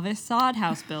novice sod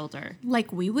house builder.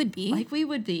 Like we would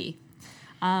be.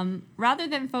 Rather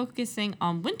than focusing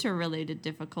on winter-related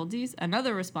difficulties,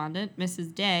 another respondent,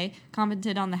 Mrs. Day,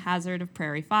 commented on the hazard of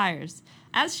prairie fires.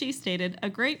 As she stated, a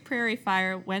great prairie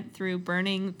fire went through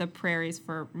burning the prairies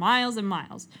for miles and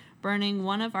miles, burning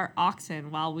one of our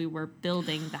oxen while we were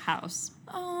building the house.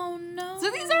 Oh, no. So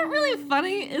these aren't really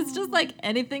funny. It's just like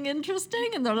anything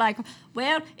interesting. And they're like,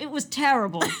 well, it was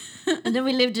terrible. And then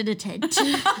we lived in a tent.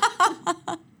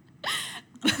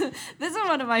 This is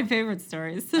one of my favorite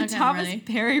stories. So okay, Thomas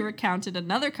Perry recounted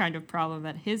another kind of problem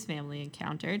that his family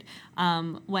encountered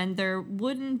when their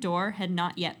wooden door had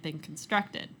not yet been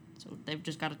constructed. So they've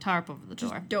just got a tarp over the door.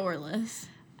 Just doorless.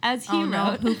 As he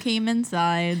wrote, who came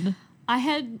inside? I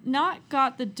had not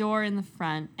got the door in the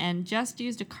front and just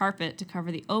used a carpet to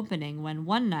cover the opening when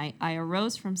one night I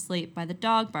arose from sleep by the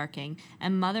dog barking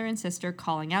and mother and sister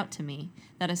calling out to me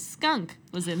that a skunk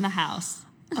was in the house.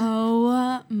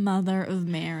 Oh, Mother of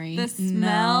Mary. The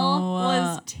smell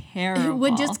was terrible. It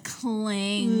would just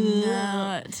cling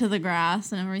to the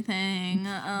grass and everything.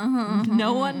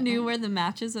 No one knew where the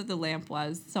matches of the lamp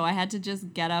was, so I had to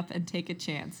just get up and take a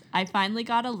chance. I finally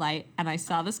got a light, and I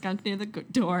saw the skunk near the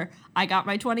door. I got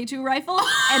my .22 rifle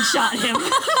and shot him.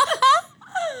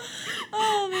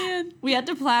 Oh, man. We had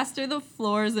to plaster the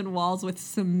floors and walls with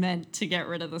cement to get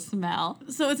rid of the smell.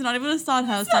 So it's not even a sod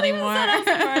house anymore.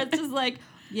 It's just like,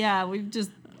 yeah, we've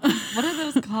just, what are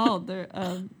those called? They're,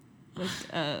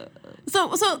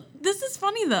 So this is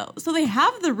funny, though. So they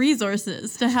have the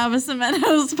resources to have a cement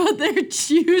house, but they're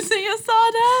choosing a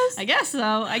sod house? I guess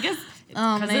so. I guess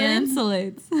because it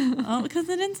insulates. Oh, because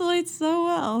it insulates so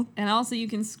well. And also you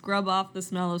can scrub off the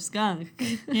smell of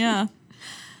skunk. Yeah.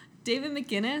 David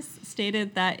McGinnis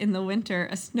stated that in the winter,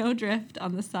 a snowdrift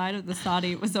on the side of the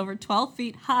Soddie was over 12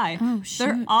 feet high. Oh, shoot.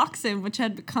 Their oxen, which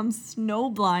had become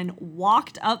snowblind,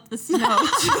 walked up the snow to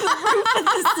the roof of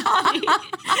the Soddie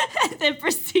and then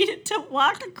proceeded to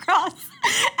walk across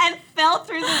and fell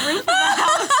through the roof of the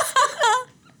house.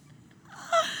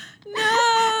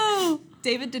 No.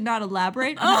 David did not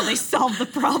elaborate on how they solved the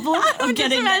problem of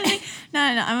getting... No,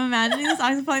 I'm imagining this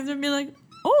oxen going to be like,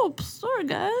 oh, sorry,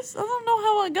 guys. I don't know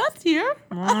how I got here.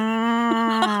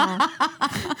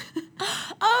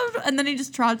 And then he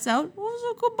just trots out. Oh,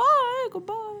 so goodbye.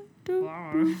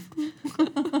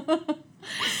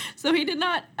 So he did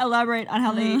not elaborate on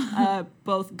how they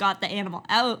both got the animal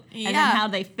out and then how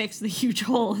they fixed the huge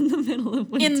hole in the middle of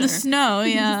winter. In the snow,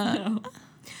 yeah.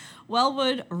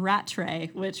 Wellwood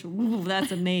Rattray, which,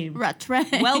 that's a name.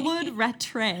 Rattray. Wellwood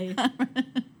Rattray.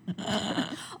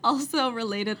 Also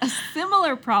related a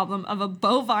similar problem of a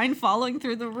bovine falling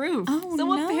through the roof. Oh, so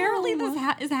no. apparently this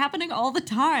is happening all the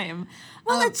time.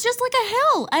 Well, it's just like a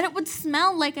hill, and it would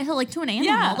smell like a hill, like to an animal.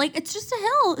 Yeah. Like, it's just a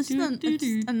hill. It's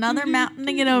just another mountain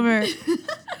to get over.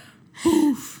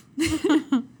 Oof.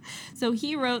 So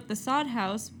he wrote, the sod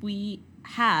house we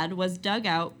had was dug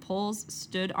out, poles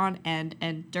stood on end,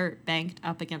 and dirt banked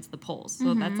up against the poles.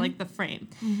 So that's like the frame.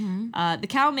 The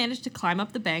cow managed to climb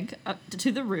up the bank up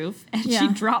to the roof, and she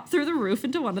dropped through the roof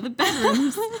into one of the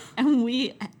bedrooms, and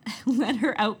we let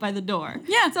her out by the door.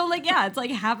 Yeah. So like, it's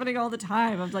like happening all the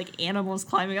time of like animals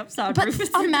climbing up sod roofs.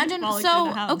 But imagine, falling through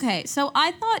the house. okay, so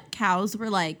I thought cows were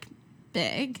like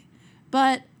big.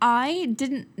 But I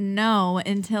didn't know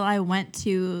until I went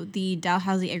to the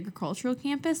Dalhousie Agricultural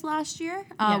Campus last year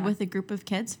with a group of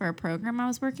kids for a program I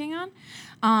was working on.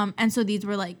 And so these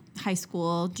were like high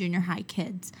school, junior high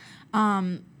kids.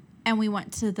 And we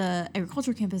went to the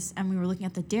agricultural campus and we were looking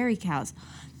at the dairy cows.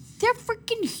 They're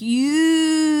freaking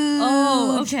huge.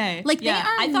 Oh, okay. Like, they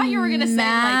are I thought you were going to say,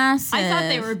 like, I thought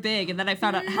they were big, and then I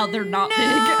found out how they're not big.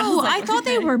 I thought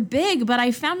they were big, but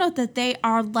I found out that they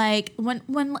are like, when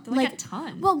like a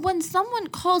ton. Well, when someone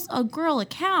calls a girl a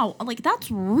cow, like,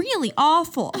 that's really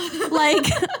awful. like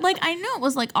I knew it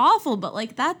was like awful, but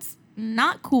like that's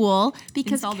not cool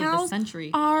because Insult of the cows century.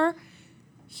 are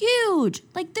huge.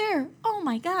 Like, they're, oh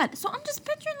my God. So I'm just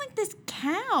picturing like this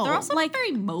cow. They're also like not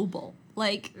very mobile.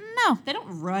 Like, no, they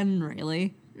don't run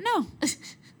really. no,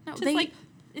 Just like,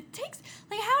 it takes,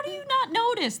 like, how do you not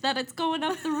notice that it's going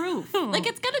up the roof? Like,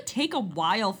 it's going to take a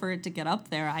while for it to get up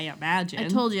there, I imagine. I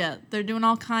told you, they're doing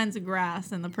all kinds of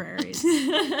grass in the prairies.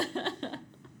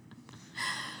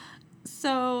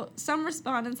 So some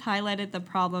respondents highlighted the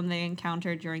problem they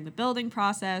encountered during the building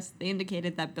process. They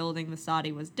indicated that building the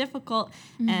Soddie was difficult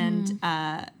and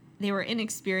they were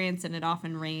inexperienced and it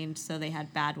often rained, so they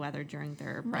had bad weather during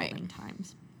their building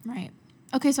times. Right.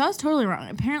 Okay, so I was totally wrong.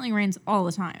 Apparently it rains all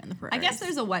the time in the prairies. I guess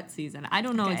there's a wet season. I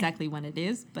don't know exactly when it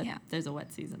is, but there's a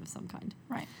wet season of some kind.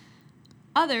 Right.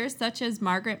 Others, such as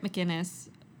Margaret McGinnis,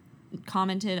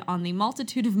 commented on the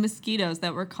multitude of mosquitoes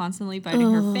that were constantly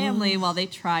biting her family while they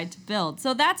tried to build.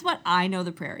 So that's what I know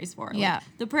the prairies for. Yeah. Like,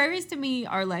 the prairies to me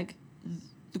are like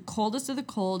the coldest of the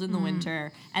cold in the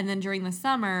winter, and then during the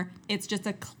summer, it's just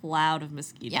a cloud of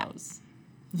mosquitoes.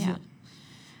 Yeah.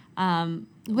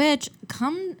 Which,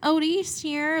 come out east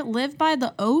here, live by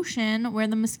the ocean where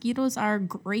the mosquitoes are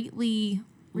greatly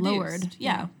lowered.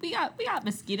 Yeah. We got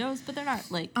mosquitoes, but they're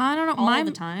not like I don't know all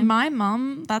the time. My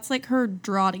mom, that's like her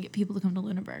draw to get people to come to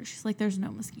Lunenburg. She's like, there's no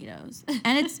mosquitoes,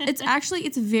 and it's actually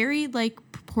it's very like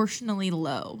proportionally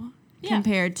low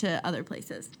compared to other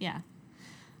places. Yeah.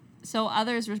 So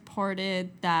others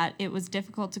reported that it was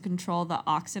difficult to control the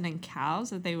oxen and cows,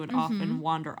 that they would often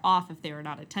wander off if they were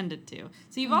not attended to.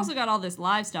 So you've also got all this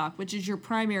livestock, which is your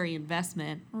primary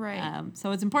investment. Right.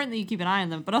 So it's important that you keep an eye on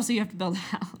them, but also you have to build a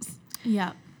house.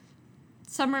 Yeah.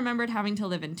 Some remembered having to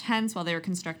live in tents while they were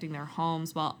constructing their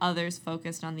homes, while others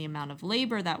focused on the amount of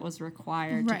labor that was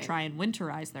required to try and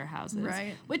winterize their houses.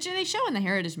 Right. Which they show in the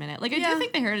Heritage Minute. Like, I do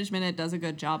think the Heritage Minute does a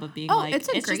good job of being like,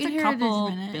 it's just a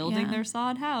couple building their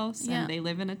sod house, and they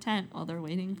live in a tent while they're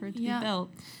waiting for it to be built.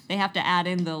 They have to add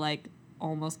in the, like,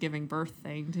 almost giving birth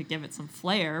thing to give it some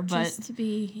flair, but just to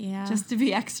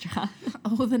be extra.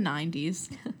 Oh, the 90s.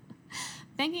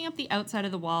 Banking up the outside of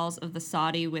the walls of the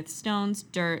Soddie with stones,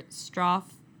 dirt, straw,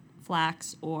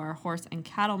 flax, or horse and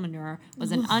cattle manure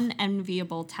was an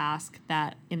unenviable task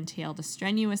that entailed a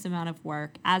strenuous amount of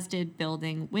work, as did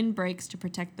building windbreaks to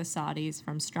protect the Soddies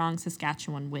from strong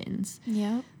Saskatchewan winds.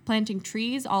 Yep. Planting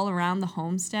trees all around the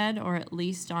homestead, or at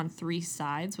least on 3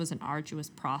 sides, was an arduous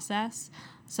process.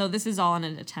 So this is all in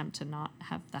an attempt to not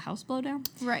have the house blow down.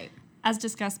 Right. As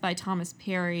discussed by Thomas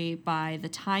Perry, by the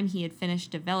time he had finished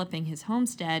developing his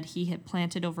homestead, he had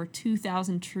planted over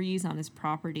 2,000 trees on his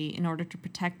property in order to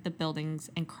protect the buildings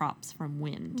and crops from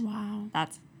wind. Wow.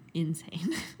 That's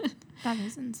insane. That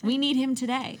is insane. We need him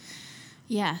today.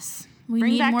 Yes. We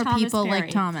Bring need back more Thomas people Perry. like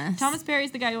Thomas. Thomas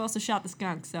Perry's the guy who also shot the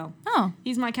skunk, so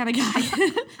he's my kind of guy.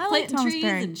 I like Planting Thomas trees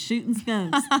Perry. and shooting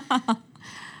skunks.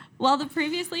 While the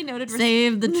previously noted...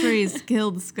 Save the trees, kill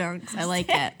the skunks. I like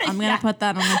it. I'm going to put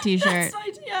that on the t-shirt.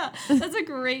 That's a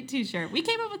great t-shirt. We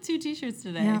came up with 2 t-shirts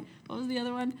today. Yeah. What was the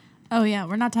other one? Oh, yeah.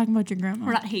 We're not talking about your grandma.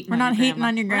 We're not hating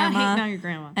on your grandma. We're not hating on your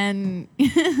grandma. And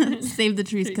save the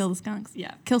trees, kill the skunks.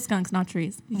 Yeah. Kill skunks, not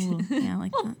trees. Yeah, I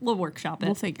like that. We'll workshop it.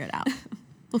 We'll figure it out.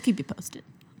 We'll keep you posted.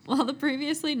 While the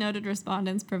previously noted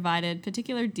respondents provided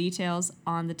particular details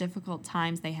on the difficult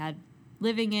times they had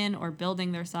living in or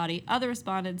building their Soddie, other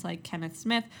respondents like Kenneth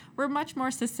Smith were much more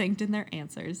succinct in their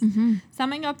answers. Mm-hmm.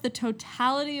 Summing up the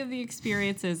totality of the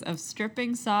experiences of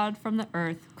stripping sod from the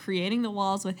earth, creating the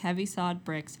walls with heavy sod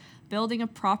bricks, building a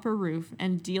proper roof,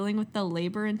 and dealing with the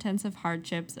labor-intensive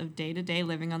hardships of day-to-day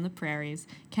living on the prairies,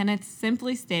 Kenneth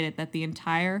simply stated that the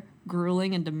entire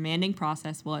grueling and demanding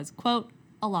process was, quote,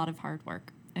 a lot of hard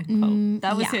work, end quote.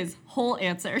 That was his whole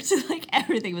answer to like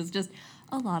everything was just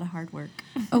a lot of hard work.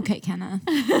 Okay, Kenneth.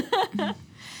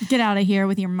 Get out of here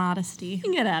with your modesty.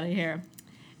 Get out of here.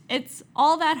 It's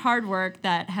all that hard work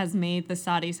that has made the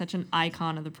Soddie such an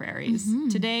icon of the prairies. Mm-hmm.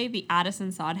 Today, the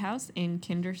Addison Sod House in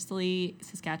Kindersley,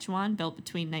 Saskatchewan, built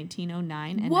between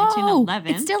 1909 and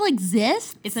 1911. It still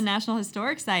exists? It's a National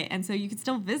Historic Site, and so you can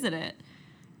still visit it.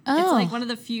 Oh. It's like one of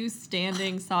the few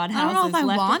standing sod houses. I don't know if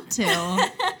I want to.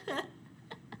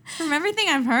 From everything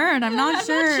I've heard, I'm not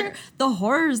sure the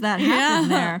horrors that happen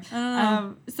there.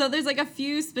 So there's like a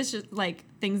few like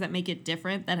things that make it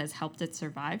different that has helped it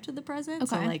survive to the present.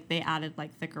 Okay. So like they added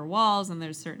like thicker walls, and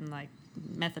there's certain like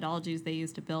methodologies they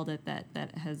use to build it that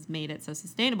has made it so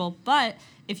sustainable. But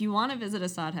if you want to visit a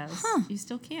sod house, you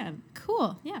still can.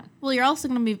 Cool. Yeah. Well, you're also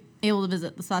going to be able to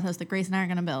visit the sod house that Grace and I are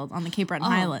going to build on the Cape Breton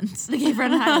Highlands. The Cape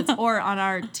Breton Highlands, or on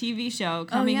our TV show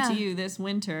coming to you this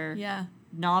winter. Yeah.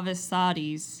 Novice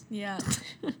Soddies. Yeah.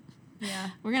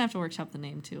 Yeah. We're gonna have to workshop the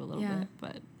name too a little bit,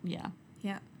 but yeah.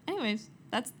 Yeah. Anyways,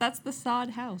 that's the sod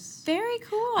house. Very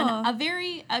cool.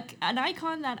 An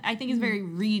icon that I think is very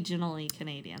regionally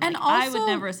Canadian. And like, also, I would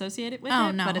never associate it with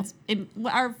it, but it's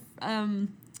our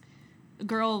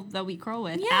girl that we curl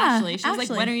with, Ashley. She was like,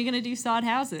 "When are you gonna do sod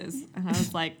houses?" And I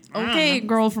was like, "Okay,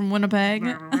 girl from Winnipeg."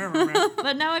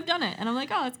 But now I've done it, and I'm like,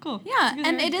 "Oh, that's cool." Yeah,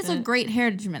 and it is a great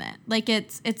heritage minute. Like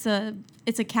it's a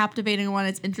captivating one.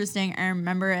 It's interesting. I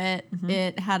remember it. Mm-hmm.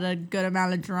 It had a good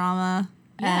amount of drama,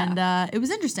 and it was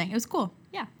interesting. It was cool.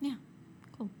 Yeah. Yeah.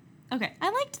 Cool. Okay.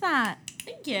 I liked that.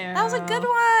 Thank you. That was a good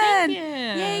one. Thank you.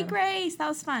 Yay, Grace. That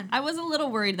was fun. I was a little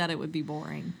worried that it would be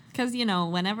boring. Because,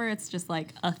 whenever it's just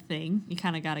like a thing, you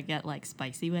kind of got to get like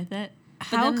spicy with it.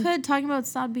 How could talking about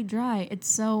sod be dry? It's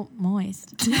so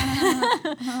moist.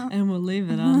 And we'll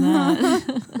leave it on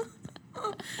that.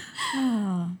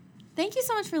 Thank you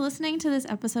so much for listening to this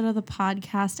episode of the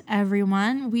podcast,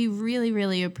 everyone. We really,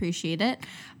 really appreciate it.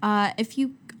 If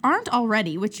you aren't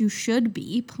already, which you should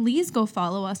be, please go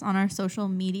follow us on our social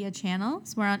media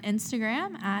channels. We're on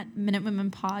Instagram at Minute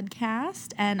Women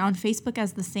Podcast and on Facebook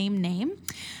as the same name.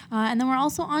 And then we're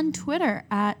also on Twitter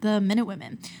at the Minute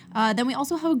Women. Then we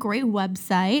also have a great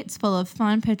website. It's full of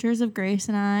fun pictures of Grace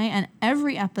and I and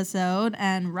every episode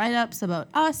and write-ups about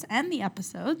us and the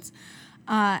episodes.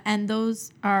 And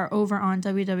those are over on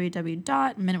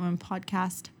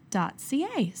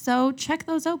www.minutewomenpodcast.ca. So check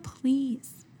those out,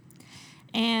 please.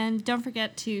 And don't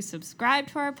forget to subscribe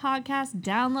to our podcast,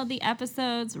 download the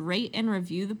episodes, rate and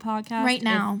review the podcast.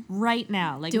 Right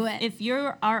now. Like, do it. If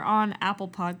you are on Apple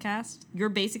Podcasts, you're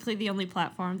basically the only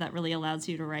platform that really allows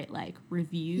you to write, like,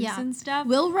 reviews and stuff.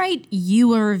 We'll write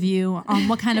you a review on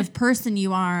what kind of person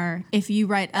you are if you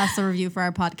write us a review for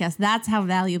our podcast. That's how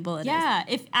valuable it is. Yeah.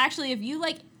 If you,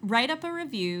 like, write up a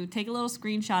review, take a little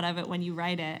screenshot of it when you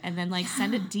write it, and then like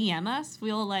send it DM us.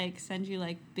 We'll like send you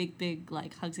like big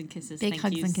like hugs and kisses. Big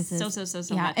hugs and kisses. So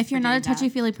yeah, much. If you're not a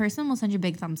touchy-feely person, we'll send you a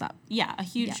big thumbs up. Yeah, a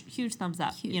huge thumbs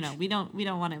up. Huge. We don't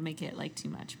want to make it like too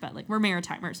much, but like we're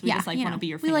Maritimers. We just like want to be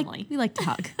your family. We like to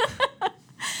hug.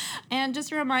 And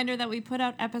just a reminder that we put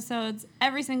out episodes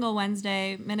every single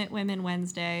Wednesday, Minute Women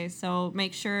Wednesday. So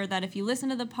make sure that if you listen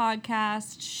to the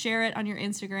podcast, share it on your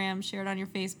Instagram, share it on your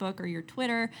Facebook or your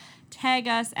Twitter. tag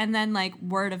us, and then like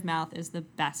word of mouth is the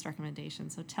best recommendation.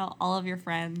 So tell all of your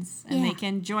friends, and they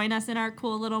can join us in our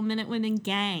cool little Minute Women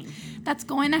gang. That's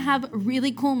going to have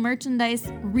really cool merchandise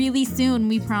really soon,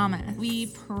 we promise. We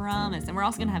promise. And we're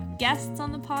also going to have guests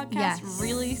on the podcast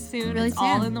really soon. It's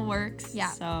all in the works. Yeah.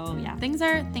 So, yeah. Things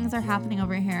are happening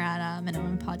over here at Minute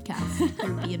Women Podcast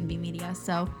through B&B Media.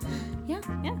 So, yeah.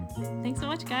 Yeah. Thanks so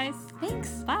much, guys. Thanks.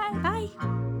 Bye.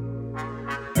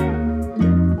 Bye.